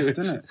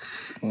 left,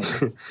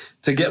 innit?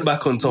 To get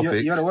back on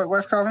topic. You had a work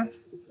wife, Calvin?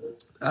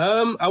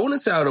 I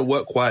wouldn't say I had a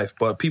work wife,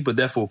 but people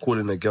therefore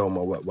calling a girl my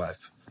work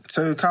wife.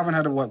 So Calvin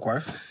had a work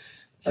wife.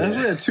 I think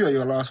you had two at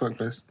your last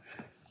workplace.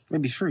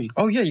 maybe 3.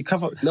 Oh yeah, you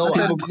cover. No, I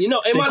said- you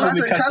know, in my, I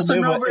said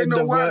Casanova in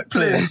the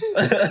workplace.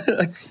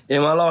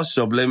 in my last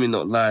job, let me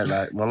not lie,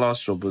 like, my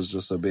last job was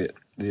just a bit,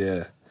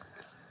 yeah.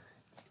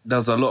 There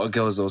was a lot of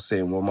girls that were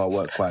saying, well, my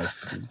work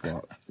wife,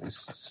 but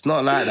it's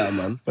not like that,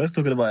 man. But let's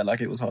talk about it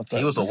like it was hard times.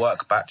 He was a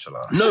work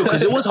bachelor. No,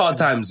 because it was hard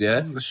times,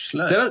 yeah. The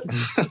schlepp. They don't-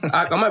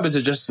 I might be able to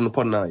address this in the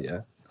pod now,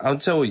 yeah. I'll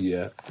tell you,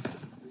 yeah.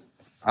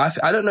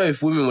 I don't know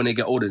if women, when they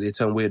get older, they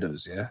turn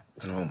weirdos, yeah.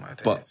 Oh my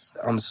days. But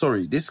I'm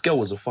sorry, this girl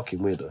was a fucking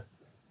weirdo.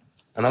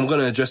 And I'm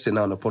going to address it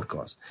now on the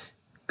podcast.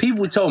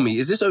 People tell me,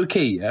 is this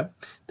okay, yeah?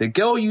 The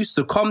girl used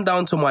to come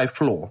down to my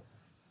floor,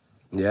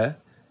 yeah,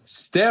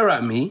 stare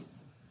at me,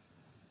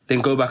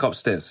 then go back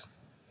upstairs.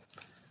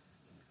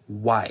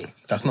 Why?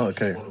 That's not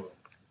okay.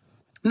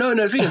 No,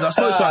 the thing is, I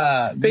spoke to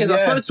her. I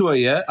spoke to her,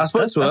 yeah? I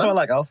spoke to her. That's why I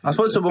like Alfie. I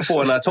spoke to her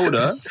before and I told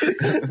her,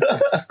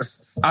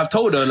 I've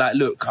told her, like,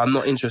 look, I'm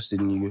not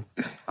interested in you.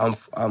 I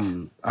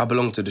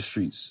belong to the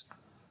streets.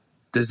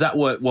 Does that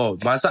work? Well,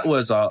 my exact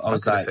words are, I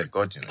was could have like, said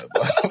God, you know.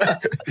 But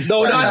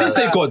no, I did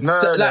say God. No,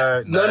 So,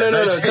 like, no.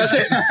 don't So I change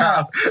said, it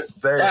now.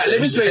 Don't Alright,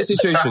 let me change show you the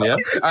situation, yeah?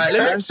 Alright,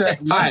 let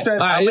me...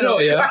 Alright, you know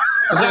what, yeah?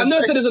 I've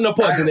never said this in the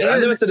pod, innit? I've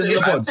never said this in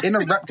the pod. In a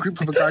rap group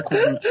with a guy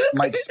called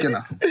Mike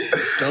Skinner.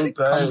 Don't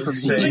come for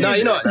me. No,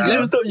 you know what?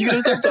 You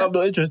could have stopped. I'm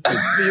not interested.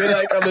 You're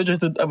like, I'm not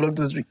interested. I belong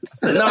to the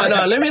streets. No,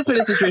 let me explain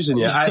the situation,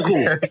 yeah? Alright,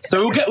 cool.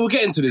 So we'll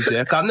get into this,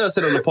 yeah? 'Cause I've never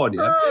said it on the pod,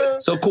 yeah?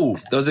 So cool.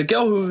 There was a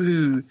girl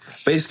who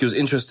basically was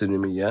interested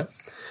in me, yeah?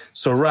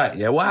 So right,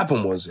 yeah, what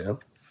happened was, yeah,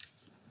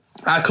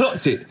 I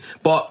clocked it,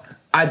 but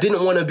I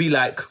didn't want to be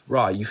like,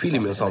 right, you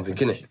feeling me or something,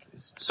 innit?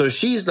 So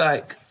she's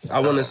like,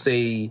 I want to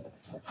say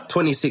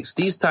 26.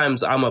 These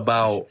times I'm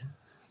about,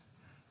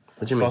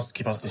 what do you mean?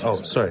 Keep us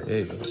Oh, sorry, there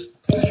you go.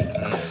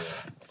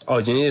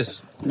 Oh, do you need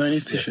this? No, it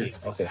needs tissue.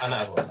 Okay.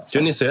 Do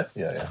you need this, yeah?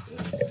 Yeah.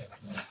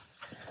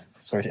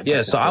 Sorry.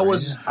 Yeah, so I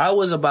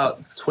was about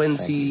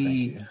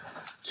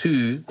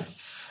 22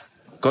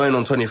 going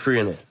on 23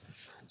 in it.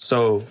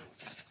 So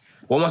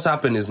what must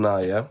happen is now,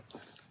 yeah,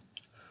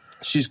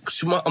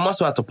 I must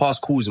have had to pass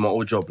calls in my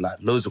old job, like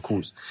loads of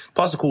calls.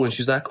 Pass the call and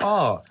she's like,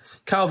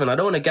 Calvin, I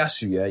don't want to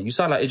gas you, yeah? You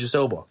sound like Idris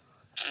Elba.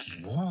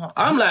 What?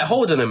 I'm like,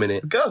 hold on a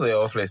minute. Girls are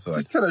your place.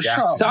 Just tell her, shut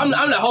up. So I'm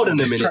like, hold on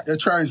a minute. They're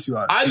trying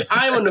to.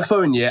 I'm on the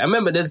phone, yeah. And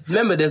remember,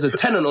 there's a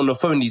tenant on the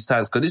phone these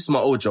times because this is my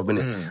old job,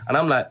 innit? And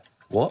I'm like,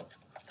 what?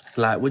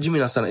 Like, what do you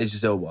mean I sound like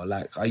Idris Elba?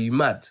 Like, are you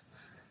mad?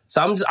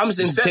 So I'm just You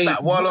said entertaining.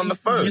 that while on the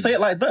phone. Did you say it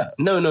like that?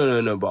 No.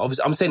 But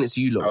obviously, I'm saying it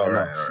to you, lot. Oh,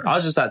 right? right. I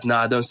was just like,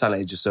 nah, I don't sound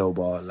like Idris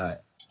Elba.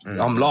 Like,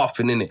 I'm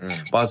laughing, innit?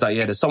 But I was like,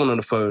 yeah, there's someone on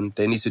the phone.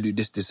 They need to do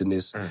this, and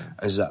this. And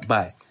she's like,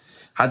 bye.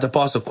 Had to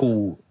pass a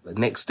call the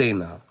next day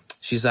now.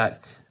 She's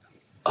like,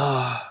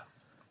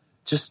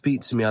 just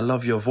speak to me. I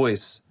love your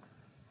voice.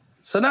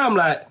 So now I'm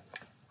like,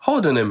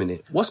 hold on a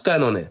minute. What's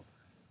going on here?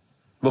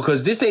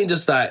 Because this ain't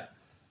just like,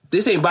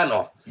 this ain't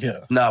banter. Yeah.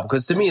 Nah,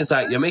 because to me, it's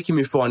like, you're making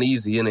me feel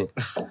uneasy, innit?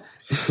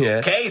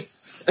 Yeah.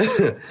 Case.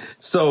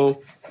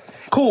 So,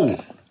 cool.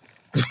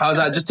 I was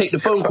like, just take the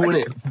phone call,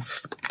 innit?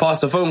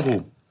 Pass the phone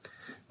call.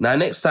 Now,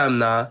 next time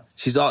now,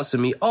 she's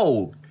asking me,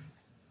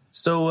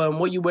 so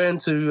what you wearing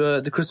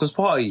to the Christmas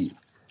party?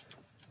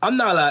 I'm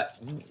now like,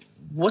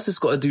 what's this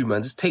got to do,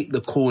 man? Just take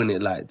the call,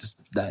 innit? Like, just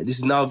like, this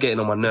is now getting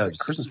on my nerves.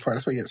 Christmas party.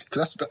 That's why he gets.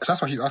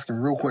 That's why she's asking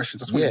real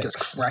questions. That's when it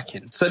gets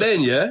cracking. So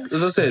then, yeah,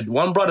 as I said,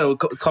 one brother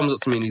comes up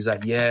to me and he's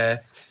like, yeah,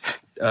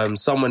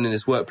 someone in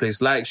this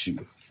workplace likes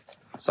you.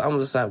 So I'm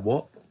just like,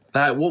 what?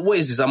 Like, what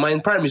is this? Am I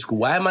in primary school?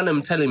 Why am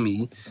I telling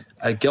me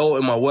a girl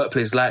in my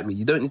workplace like me?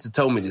 You don't need to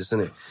tell me this,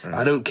 innit?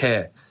 I don't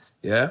care,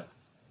 yeah?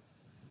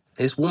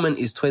 This woman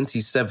is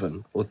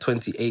 27 or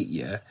 28,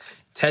 yeah?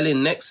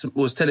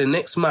 Was telling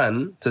next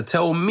man to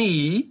tell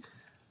me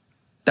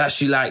that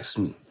she likes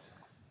me.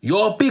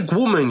 You're a big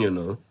woman, you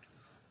know.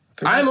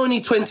 I'm only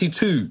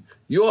 22.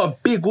 You're a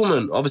big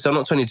woman. Obviously, I'm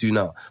not 22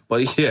 now.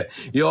 But yeah,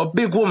 you're a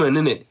big woman,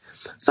 innit?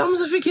 So I'm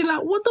just thinking,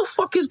 like, what the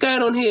fuck is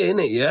going on here,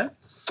 innit, yeah?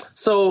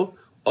 So,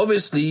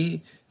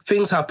 obviously,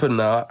 things happen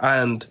now,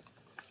 and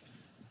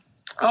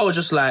I was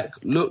just like,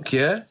 look,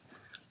 yeah,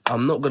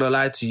 I'm not gonna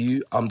lie to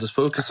you, I'm just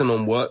focusing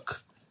on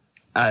work,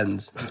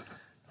 and,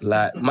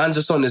 like, man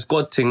just on this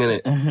God thing,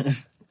 innit?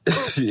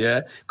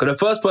 Yeah? Because the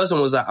first person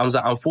was like,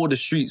 I'm for the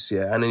streets,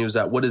 yeah? And then he was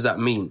like, what does that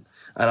mean?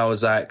 And I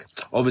was like,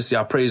 obviously,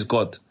 I praise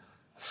God.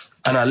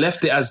 And I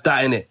left it as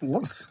that, innit?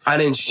 What?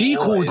 And then she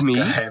called me.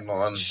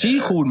 She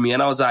Called me,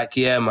 and I was like,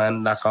 yeah,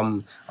 man, like,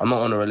 I'm not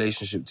on a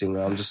relationship thing.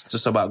 I'm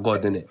just about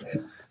God,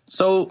 innit?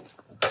 So,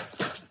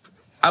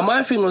 and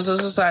my thing was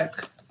just like,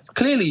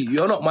 clearly,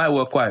 you're not my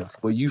work wife,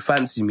 but you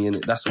fancy me,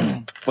 innit? That's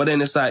all. But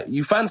then it's like,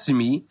 you fancy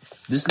me,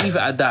 just leave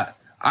it at that.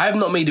 I've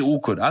not made it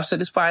awkward. I've said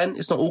it's fine,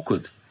 it's not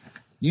awkward.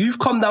 You've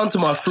come down to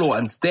my floor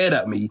and stared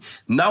at me,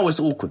 now it's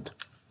awkward.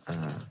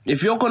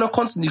 If you're gonna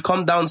constantly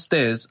come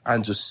downstairs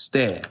and just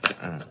stare,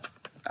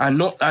 and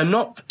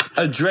not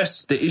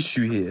address the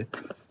issue here,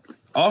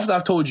 after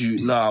I've told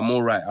you, nah, I'm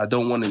all right, I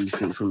don't want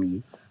anything from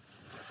you,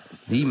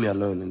 leave me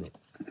alone, innit?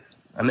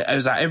 And it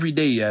was like every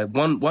day, yeah,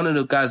 one of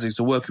the guys I used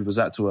to work with was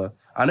that to her,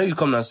 I know you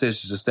come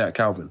downstairs to just stare at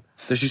Calvin.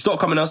 Does she stop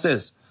coming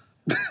downstairs?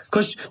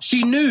 Because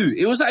she knew.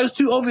 It was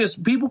too obvious.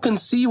 People can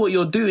see what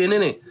you're doing,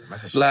 innit?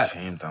 Message Like,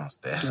 came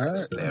downstairs to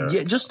stare at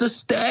yeah, just to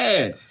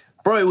stare.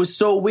 Bro, it was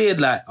so weird.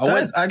 Like, I That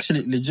went, is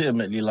actually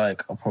legitimately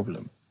like a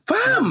problem.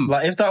 fam.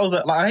 Like if that was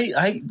I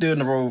hate doing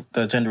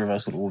the gender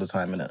reversal all the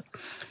time, innit?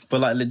 But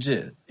like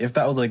legit, if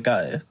that was a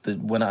guy that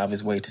went out of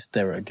his way to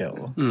stare at a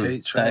girl,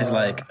 that is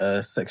like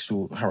a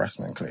sexual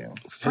harassment claim.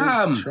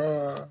 Fam.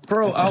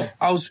 Bro,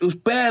 I was, it was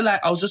bare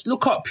like, I was just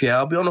look up here,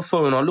 I'll be on the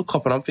phone, I'll look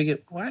up and I'm thinking,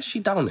 why is she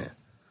down there?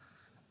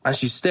 And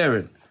she's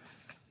staring.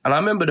 And I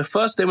remember the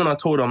first day when I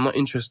told her I'm not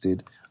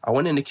interested, I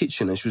went in the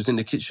kitchen and she was in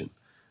the kitchen.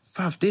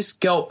 Fam, this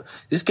girl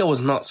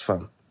was nuts,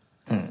 fam.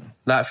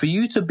 Like, for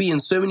you to be in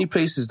so many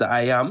places that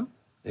I am,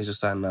 it's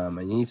just like, nah,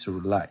 man, you need to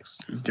relax.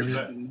 Do you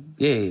ever,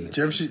 Yeah.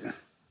 do you ever,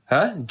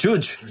 Huh?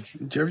 Judge?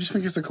 do you ever just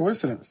think it's a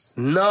coincidence?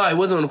 No, it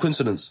wasn't a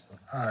coincidence.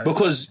 Alright.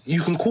 Because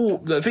you can call,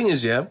 the thing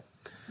is, yeah,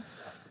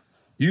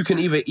 you can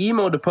either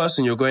email the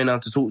person you're going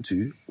out to talk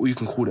to, or you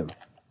can call them.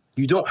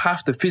 You don't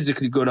have to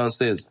physically go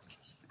downstairs.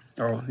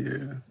 Oh,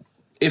 yeah.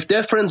 If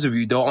they're friends with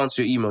you, they'll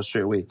answer your email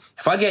straight away.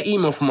 If I get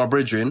email from my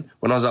brethren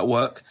when I was at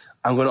work,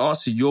 I'm going to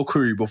answer your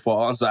query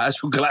before I answer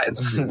actual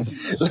clients.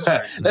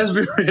 Like, let's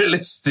be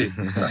realistic.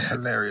 That's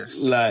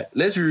hilarious. Like,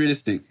 let's be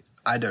realistic.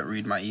 I don't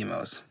read my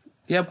emails.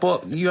 Yeah,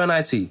 but you and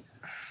IT.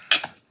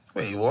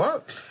 Wait,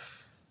 what?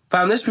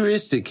 Fam, let's be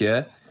realistic,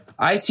 yeah?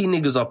 IT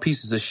niggas are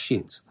pieces of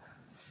shit.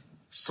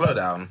 Slow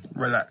down.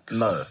 Relax.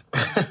 No.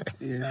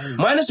 Yeah.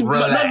 Minus,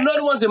 not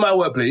the ones in my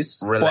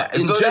workplace, Relax. but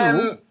in So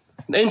general...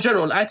 In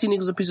general, IT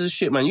niggas are pieces of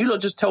shit, man. You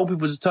lot just tell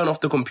people to turn off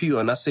the computer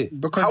and that's it.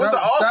 Because How is that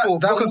awful?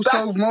 That Because will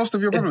that's solve most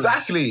of your problems.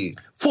 Exactly.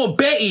 For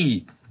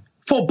Betty.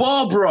 For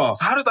Barbara.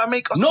 How does that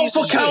make us Not piece for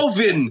of shit?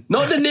 Calvin.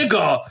 Not the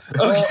nigger.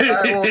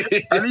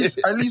 Okay. Well,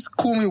 at least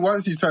call me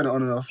once you turn it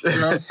on and off. You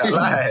know?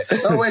 Like,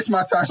 Don't waste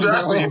my time.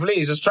 trust me, bro.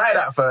 please. Just try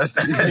that first.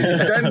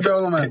 Then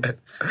go, man.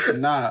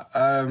 Nah.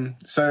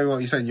 So what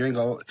you saying? You ain't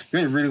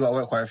really got a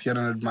work wife. You had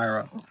an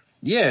admirer.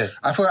 Yeah.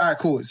 I thought, alright,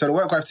 cool. So the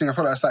work wife thing, I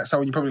thought that's like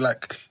someone you probably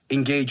like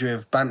engage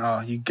with,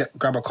 banter. You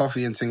grab a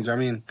coffee and things. Do you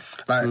know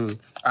what I mean, like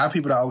I have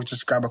people that I'll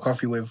just grab a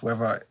coffee with,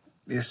 whether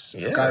it's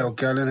guy or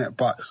girl in it.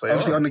 But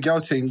obviously on the girl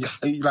thing,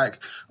 like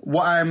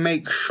what I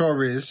make sure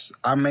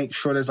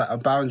there's like a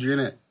boundary in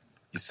it.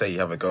 You say you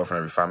have a girlfriend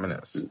every 5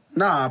 minutes.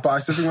 Nah, but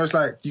it's the thing where it's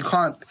like you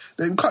can't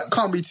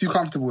be too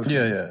comfortable with it.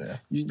 Yeah.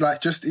 You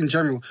like just in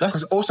general.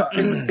 Because also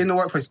in the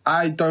workplace,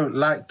 I don't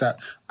like that.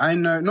 I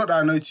know, not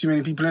that I know too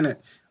many people in it,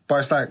 but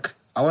it's like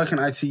I work in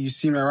IT. You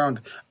see me around.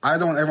 I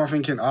don't want everyone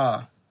thinking,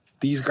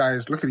 these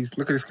guys. Look at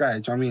this guy. Do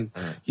you know what I mean?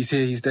 He's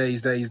here. He's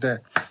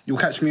there. You'll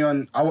catch me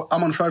on. I'm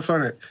on the third floor.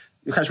 Innit?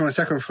 You'll catch me on the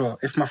second floor.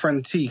 If my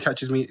friend T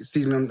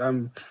sees me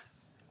on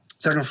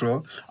second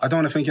floor, I don't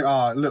want to thinking,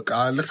 look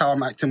how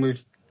I'm acting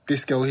with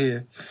this girl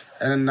here,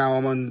 and then now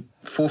I'm on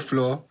fourth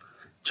floor,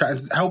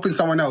 helping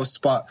someone else.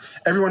 But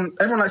everyone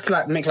likes to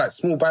like make like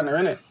small banter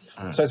in it.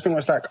 So it's thing where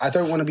it's like I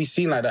don't want to be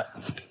seen like that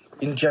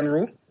in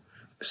general.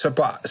 So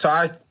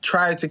I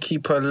try to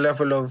keep a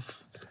level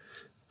of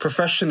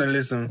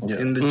professionalism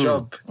in the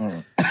job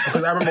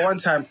because I remember one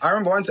time I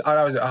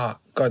was like,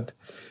 God,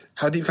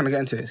 how deep can I get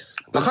into this?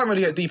 I can't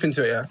really get deep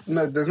into it. Yeah,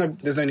 no, there's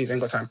no need. I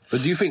ain't got time.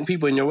 But do you think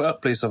people in your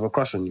workplace have a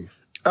crush on you?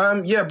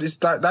 Yeah, but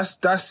it's like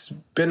that's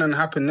been and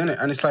happened,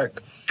 innit? And it's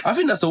like I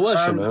think that's the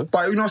worst, you know.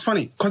 But you know what's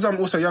funny? Because I'm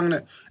also young,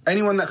 innit?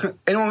 Anyone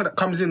that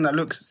comes in that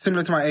looks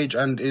similar to my age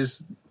and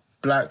is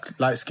black,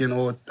 light skin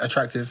or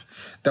attractive,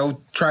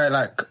 they'll try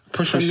like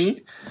push on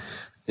me.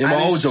 In my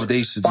old job, they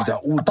used to do that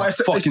all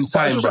the fucking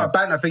time, it's also bro. a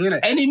banter thing, innit?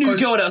 Any new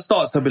girl that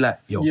starts, they'll be like,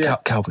 yo, Yeah.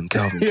 Calvin.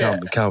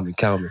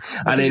 Yeah.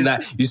 And then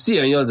like, you see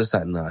her and you're just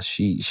like, nah,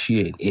 she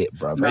ain't it,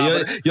 bro. Nah,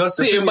 You're the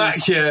sitting thing back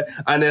is- here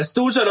and they're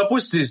still trying to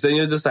push this and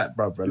you're just like,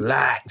 bro,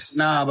 relax.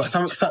 Nah, but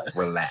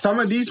Relax. some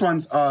of these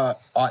ones are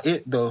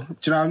it though. Do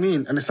you know what I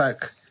mean? And it's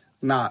like,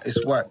 nah,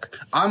 it's work.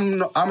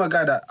 I'm a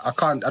guy that I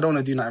don't want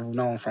to do nothing with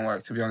no one from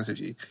work, to be honest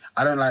with you.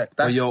 I don't like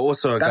that. But you're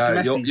also a guy,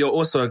 messy. you're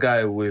also a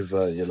guy with,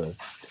 you know.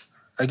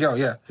 A girl,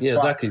 yeah. Yeah, But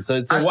exactly. So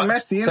that's what,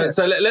 messy, innit?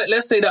 so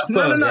let's say that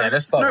first. No. Yeah,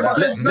 let's start with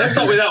that. Let's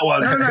start with that one.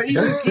 No.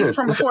 Even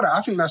from before that,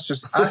 I think that's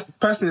just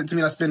personally to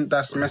me.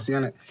 That's messy,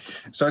 innit?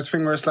 So it's a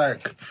thing where it's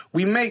like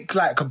we make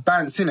like a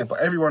bants in it, but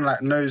everyone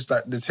like knows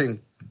like the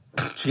thing.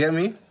 Do you get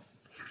me?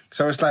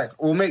 So it's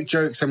like we'll make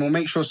jokes and we'll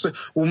make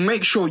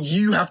sure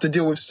you have to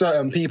deal with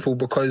certain people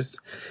because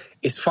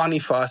it's funny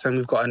for us and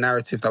we've got a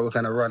narrative that we're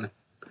gonna run.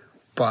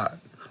 But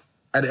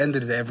at the end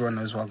of the day, everyone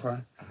knows what I'm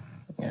going.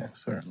 Yeah,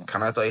 sorry.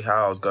 Can I tell you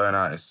how I was going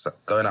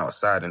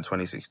outside in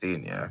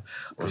 2016? Yeah,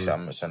 obviously I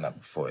mentioned that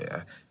before.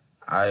 Yeah,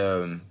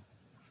 I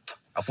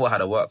thought I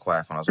had a work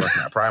wife and I was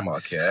working at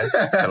Primark. Yeah,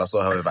 till I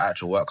saw her with an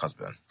actual work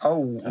husband.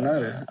 Oh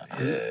no!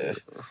 Yeah,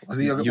 Was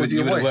he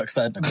your boy? Work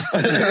side.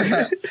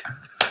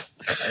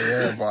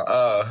 Yeah, but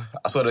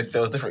I saw that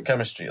there was different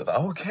chemistry. I was like,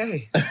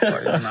 okay.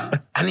 nah.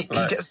 And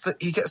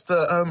he gets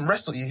to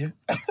wrestle you.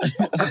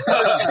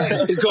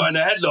 He's got in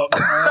a headlock.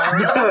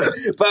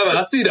 But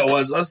I see that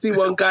once. I see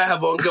one guy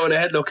have one girl in a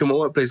headlock in my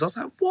workplace. I was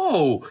like,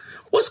 whoa,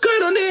 what's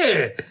going on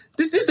here?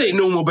 This ain't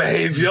normal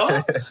behaviour.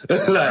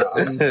 Like,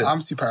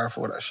 I'm too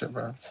powerful for that shit,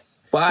 bro.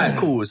 but alright,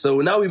 cool. So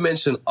now we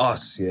mentioned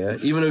us, yeah?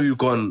 Even though we've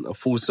gone a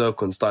full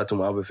circle and started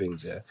talking about other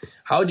things, yeah?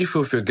 How do you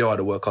feel if your girl had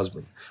a work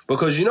husband?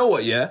 Because you know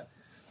what, yeah?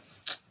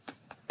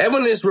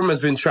 Everyone in this room has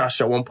been trashed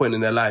at one point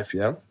in their life,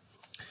 yeah?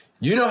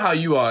 You know how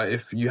you are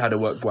if you had a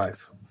work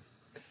wife.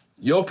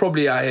 You're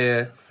probably out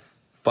here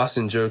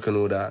busting joke and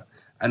all that.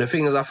 And the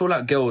thing is, I feel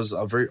like girls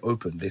are very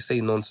open. They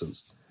say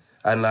nonsense.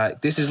 And like,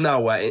 this is now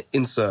where I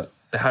insert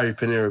the Harry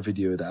Panera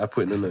video that I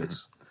put in the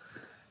notes.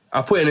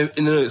 I put it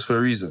in the notes for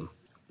a reason.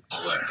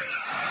 Work day.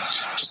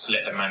 Just to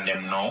let the man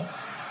them know,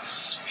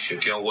 if your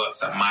girl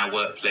works at my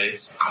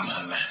workplace, I'm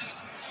her man.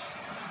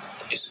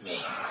 It's me.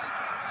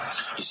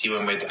 You see,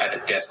 when we're at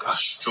the desk, I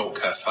stroke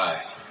her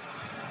thigh.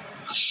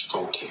 I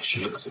stroke it.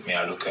 She looks at me,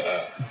 I look at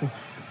her.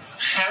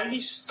 Harry,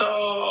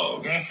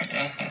 stop.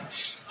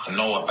 I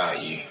know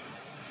about you.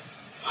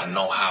 I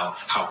know how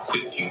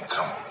quick you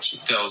come. She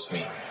tells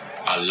me,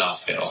 I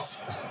laugh it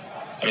off.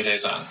 Let me tell you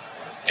something.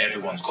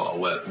 Everyone's got to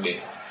work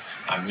with.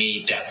 I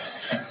need that.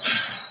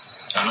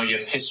 I know you're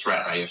pissed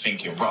right now. You're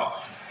thinking, raw.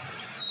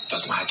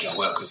 Does my girl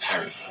work with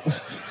Harry?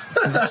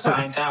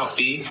 Find out,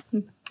 B.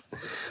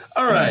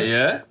 All right,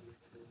 yeah.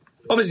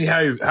 Obviously,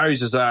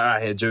 Harry's just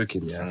out here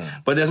joking, yeah.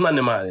 But there's man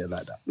them out here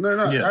like that. No,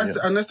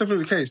 and that's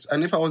definitely the case.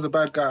 And if I was a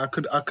bad guy, I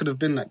could have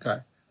been that guy.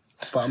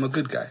 But I'm a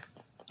good guy.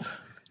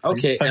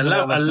 Okay,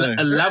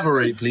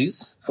 elaborate,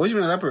 please. What do you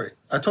mean elaborate?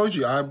 I told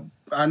you, I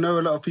know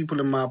a lot of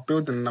people in my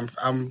building, and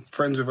I'm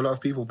friends with a lot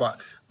of people, but...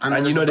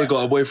 And you know they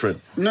got a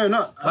boyfriend? No,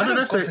 I don't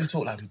know if we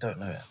talk like we don't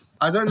know it.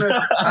 I don't know.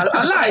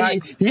 I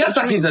like he acts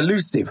like he's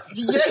elusive.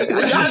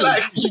 Yeah,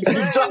 like you've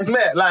just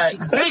met, like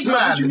big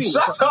man.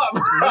 Shut up,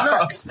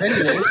 bro.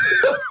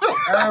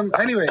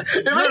 Anyway,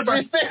 it makes me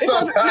sick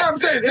sometimes. No, I'm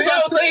saying, you know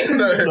what I'm saying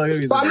though.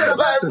 But I'm not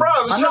like,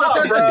 bro,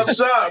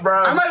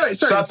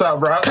 shut up,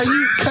 bro.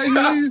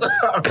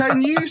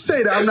 Can you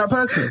say that I'm that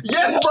person?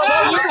 Yes, bro.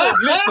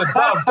 Listen,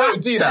 bro.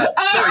 Don't do that.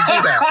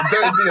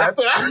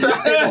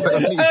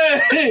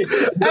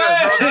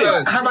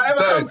 Don't. Have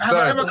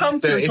I ever come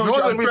to you? If it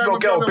wasn't with your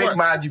girl, big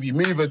man, you'd be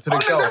moving to the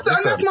girl.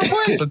 That's my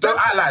point. So don't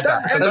act like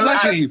that.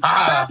 Exactly.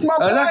 That's my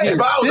point.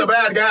 If I was a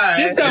bad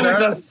guy, this guy was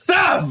a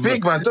sav.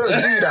 Big man, don't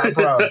do that,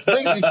 bro.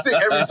 Makes me sick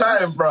every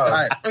time, bro.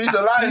 Right. He's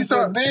a liar.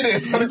 Don't do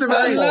this. He's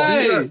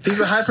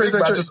a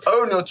hyper-exaggerated. Just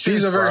own your truth.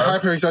 These are very bro.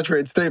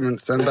 hyper-exaggerated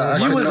statements, and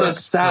He was a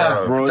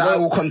sav, bro. That I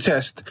will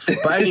contest.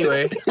 But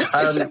anyway,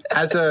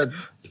 as an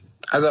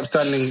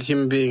upstanding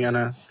human being and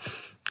a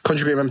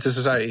contributing member to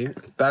society,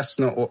 that's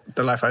not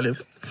the life I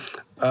live.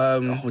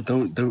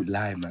 Don't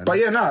lie, man. But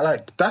yeah, no,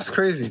 like that's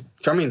crazy. Do you know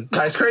what I mean?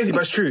 Like, it's crazy,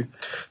 but it's true.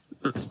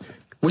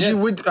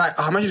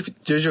 Imagine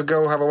does your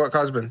girl have a work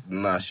husband?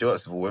 Nah, she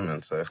works with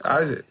women, so it's cool. How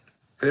is it?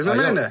 There's no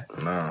men in there?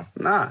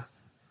 Nah.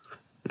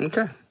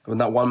 Okay. When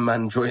that one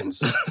man joins.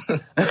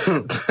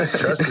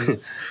 Trust me.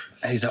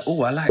 And he's like,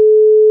 oh, I like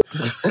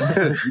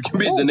you can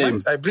beat the name.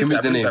 Can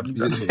beat the name.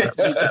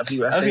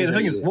 Okay, the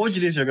thing is, what would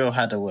you do if your girl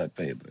had a work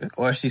babe?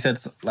 Or if she said,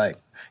 like,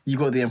 you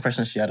got the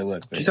impression she had a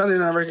work babe? She sounded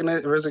in a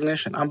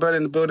resignation. I'm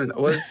burning the building.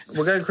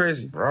 We're going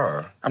crazy.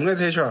 Bro. I'm going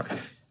to HR.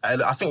 I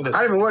think that...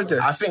 I didn't even work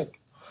there. I think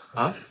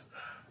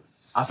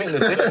the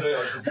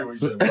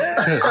difference...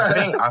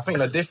 I think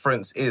the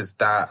difference is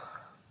that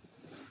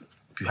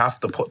you have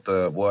to put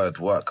the word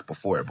work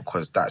before it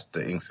because that's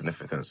the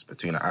insignificance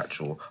between an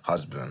actual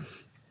husband.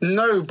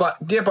 No, but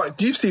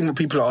you've seen what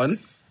people are on.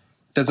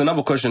 There's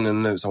another question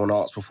in the notes I want to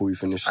ask before we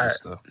finish this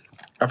stuff.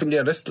 I think,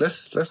 let's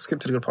skip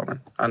to the good part, man.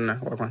 I don't know.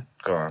 What, man?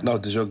 Go on. No,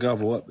 does your girl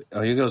have a work?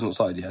 Oh, your girl's not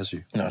started yet, has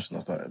she? No, she's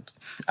not started.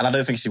 And I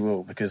don't think she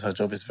will because her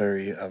job is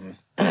very,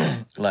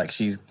 like,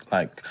 she's,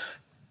 like,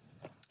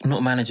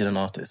 not managing an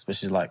artist, but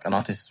she's, like, an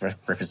artist's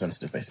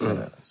representative, basically.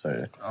 So,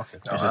 okay.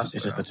 It's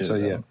just the two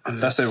of them. Yeah,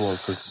 that's everyone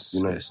because,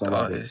 you know, it's not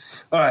like artist.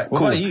 All right, What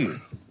cool. about you?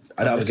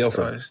 I don't have a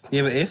girlfriend.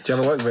 Yeah, but if... Do you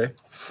have a work babe?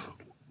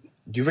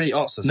 You already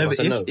asked us. No, so but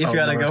I said if you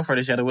had a girlfriend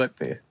and she had a work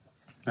babe.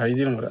 How are you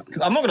dealing with that?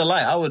 Because I'm not going to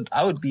lie, I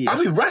would be... I'd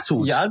be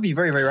rattled. Yeah, I'd be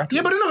very, very rattled.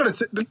 Yeah, but they're not going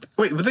to...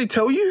 Wait, would they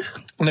tell you?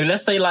 No,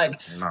 let's say,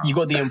 like, you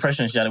got the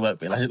impression she had a work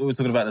babe. Like, we were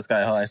talking about this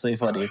guy, hi, so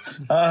funny.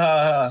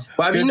 But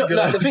I mean,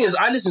 the thing is,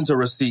 I listen to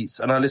receipts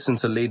and I listen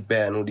to Laid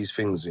Bare and all these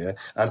things, yeah?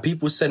 And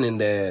people sending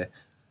their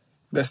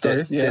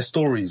stories, their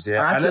stories,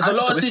 yeah? And there's a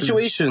lot of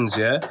situations,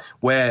 yeah,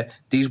 where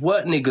these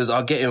work niggas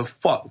are getting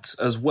fucked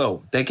as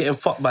well. They're getting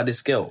fucked by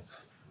this girl.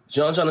 Do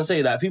you know what I'm trying to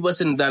say? Like, people are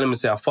sitting down and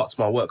say, I fucked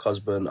my work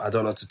husband. I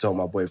don't know what to tell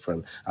my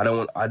boyfriend. I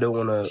don't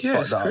want to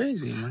fuck that.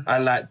 Crazy, man.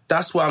 And, like,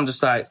 that's why I'm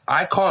just like,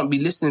 I can't be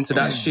listening to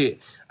that shit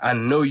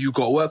and know you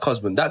got a work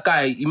husband. That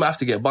guy, you might have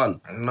to get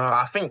bun. No,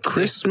 I think...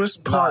 Christmas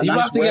party. You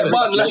might have to get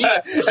bun. Like,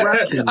 I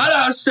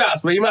don't have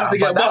straps, but you might have to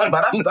get bun.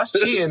 But that's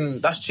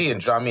cheating. That's cheating,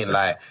 do you know what I mean?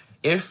 Like,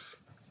 if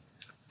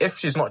if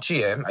she's not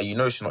cheating, and you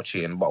know she's not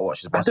cheating, but what,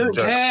 she's I busting don't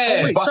jokes. care.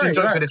 She's Wait, busting sorry,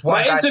 jokes right. with this one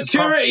My guy.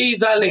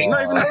 insecurities, Alex.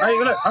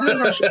 I'm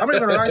not even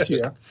gonna lie to you.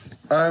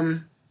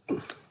 Yeah?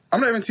 I'm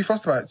not even too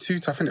fussed about it, too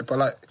tough in it, but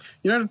like,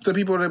 you know, the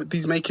people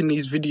that making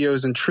these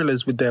videos and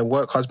thrillers with their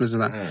work husbands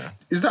and that.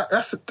 Is that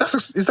a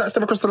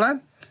step across the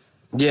line?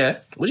 Yeah.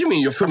 What do you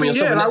mean? You're filming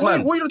yourself Yeah, with like, next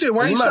man? what are you doing?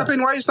 Why are you mad?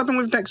 snapping? Why are you snapping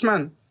with next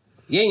man?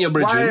 Yeah, in your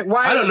bridge.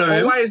 Why? I don't know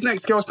him. Why is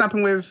next girl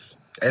snapping with?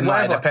 It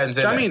whatever? depends,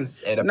 Do you know innit? what I mean?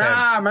 It depends.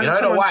 Nah, man. You know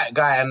come the on. white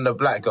guy and the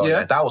black girl? Yeah.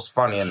 Yeah. That was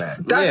funny,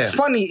 innit? That's Yeah.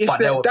 funny if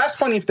But that's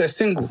funny if they're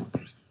single.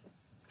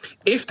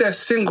 If they're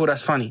single,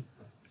 that's funny.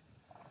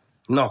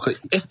 No, cause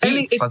If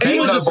he they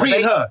was know, just but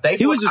preing her. they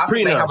He was thought- just I think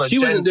preing they her. have a She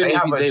wasn't doing they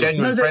have anything. a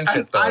genuine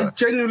friendship, I though.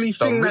 genuinely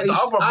think that the is.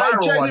 other I viral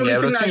one, genuinely yeah,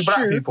 the think two that's black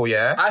true. people,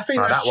 yeah. I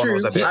think Nah, that's that one true.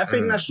 was a bit, I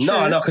think that's true.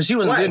 No, because she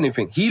wasn't Why? doing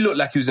anything. He looked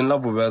like he was in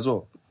love with her as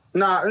well.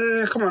 Nah,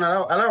 come on,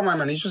 I don't mind,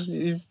 man. He's just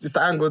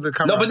the angle of the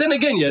camera. No, but then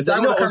again, yeah, It's the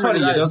you know angle what's of the funny?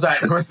 Yeah, there was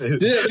camera. like,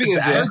 the thing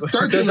is, yeah,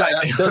 Don't do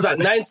that. there was like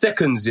 9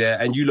 seconds, yeah,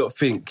 and you lot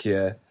think,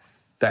 yeah,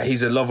 that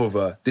he's in love with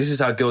her. This is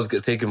how girls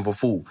get taken for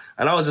fool.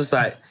 And I was just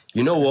like,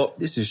 you know what?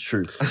 This is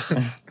true.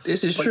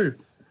 This is true.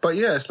 But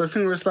yeah, it's the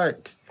thing where it's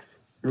like,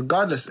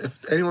 regardless, if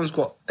anyone's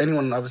got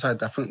anyone on the other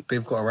side, I think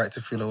they've got a right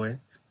to feel away.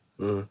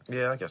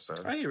 Yeah, I guess so.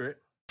 I hear it.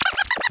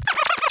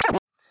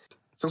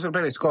 Songs for the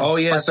playlist. Go on. Oh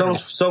yeah, 5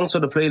 seconds. songs for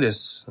the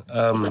playlist.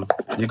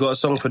 You got a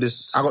song for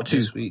this? I got 2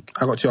 this week.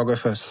 I'll go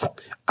first.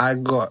 I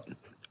got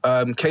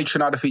K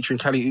Trinada featuring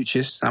Kali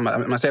Uchis. Am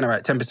I saying it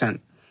right? 10%.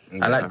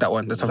 I like that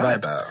one. That's a Like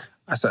vibe. that.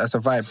 That's a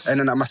vibe. And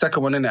then my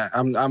second one in there,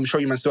 I'm sure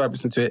you man still have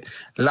listened to it.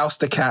 Louse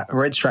the Cat,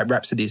 Red Stripe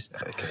Rhapsodies.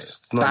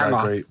 It's not that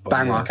Banger. great, but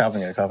Banger.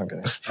 yeah. Calvin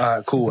go. All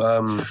right, cool.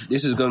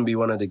 This is going to be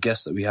one of the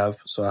guests that we have.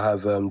 So I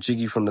have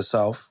Jiggy from the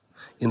South,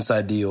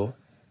 Inside Dio.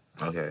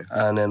 Okay.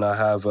 And then I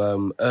have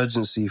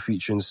Urgency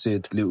featuring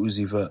Sid, Lil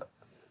Uzi Vert.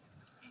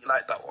 You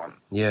like that one?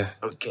 Yeah.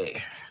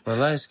 Okay. My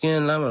light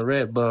skin, I'm a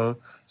red bone.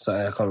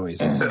 Sorry, I can't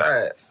wait.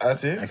 Alright,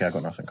 that's it. Okay, I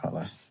got nothing, can't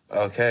lie.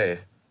 Okay.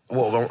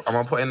 What, am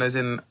I putting those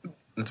in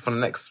for the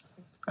next...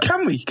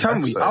 Can we?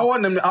 Episode. I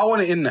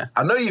want it in there.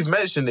 I know you've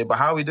mentioned it, but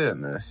how are we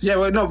doing this? Yeah,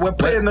 we're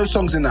putting those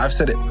songs in there. I've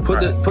said it.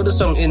 Put the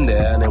song in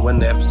there, and then when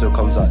the episode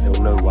comes out,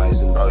 they'll know why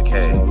it's in there.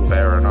 Okay,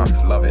 fair enough.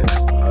 Love it.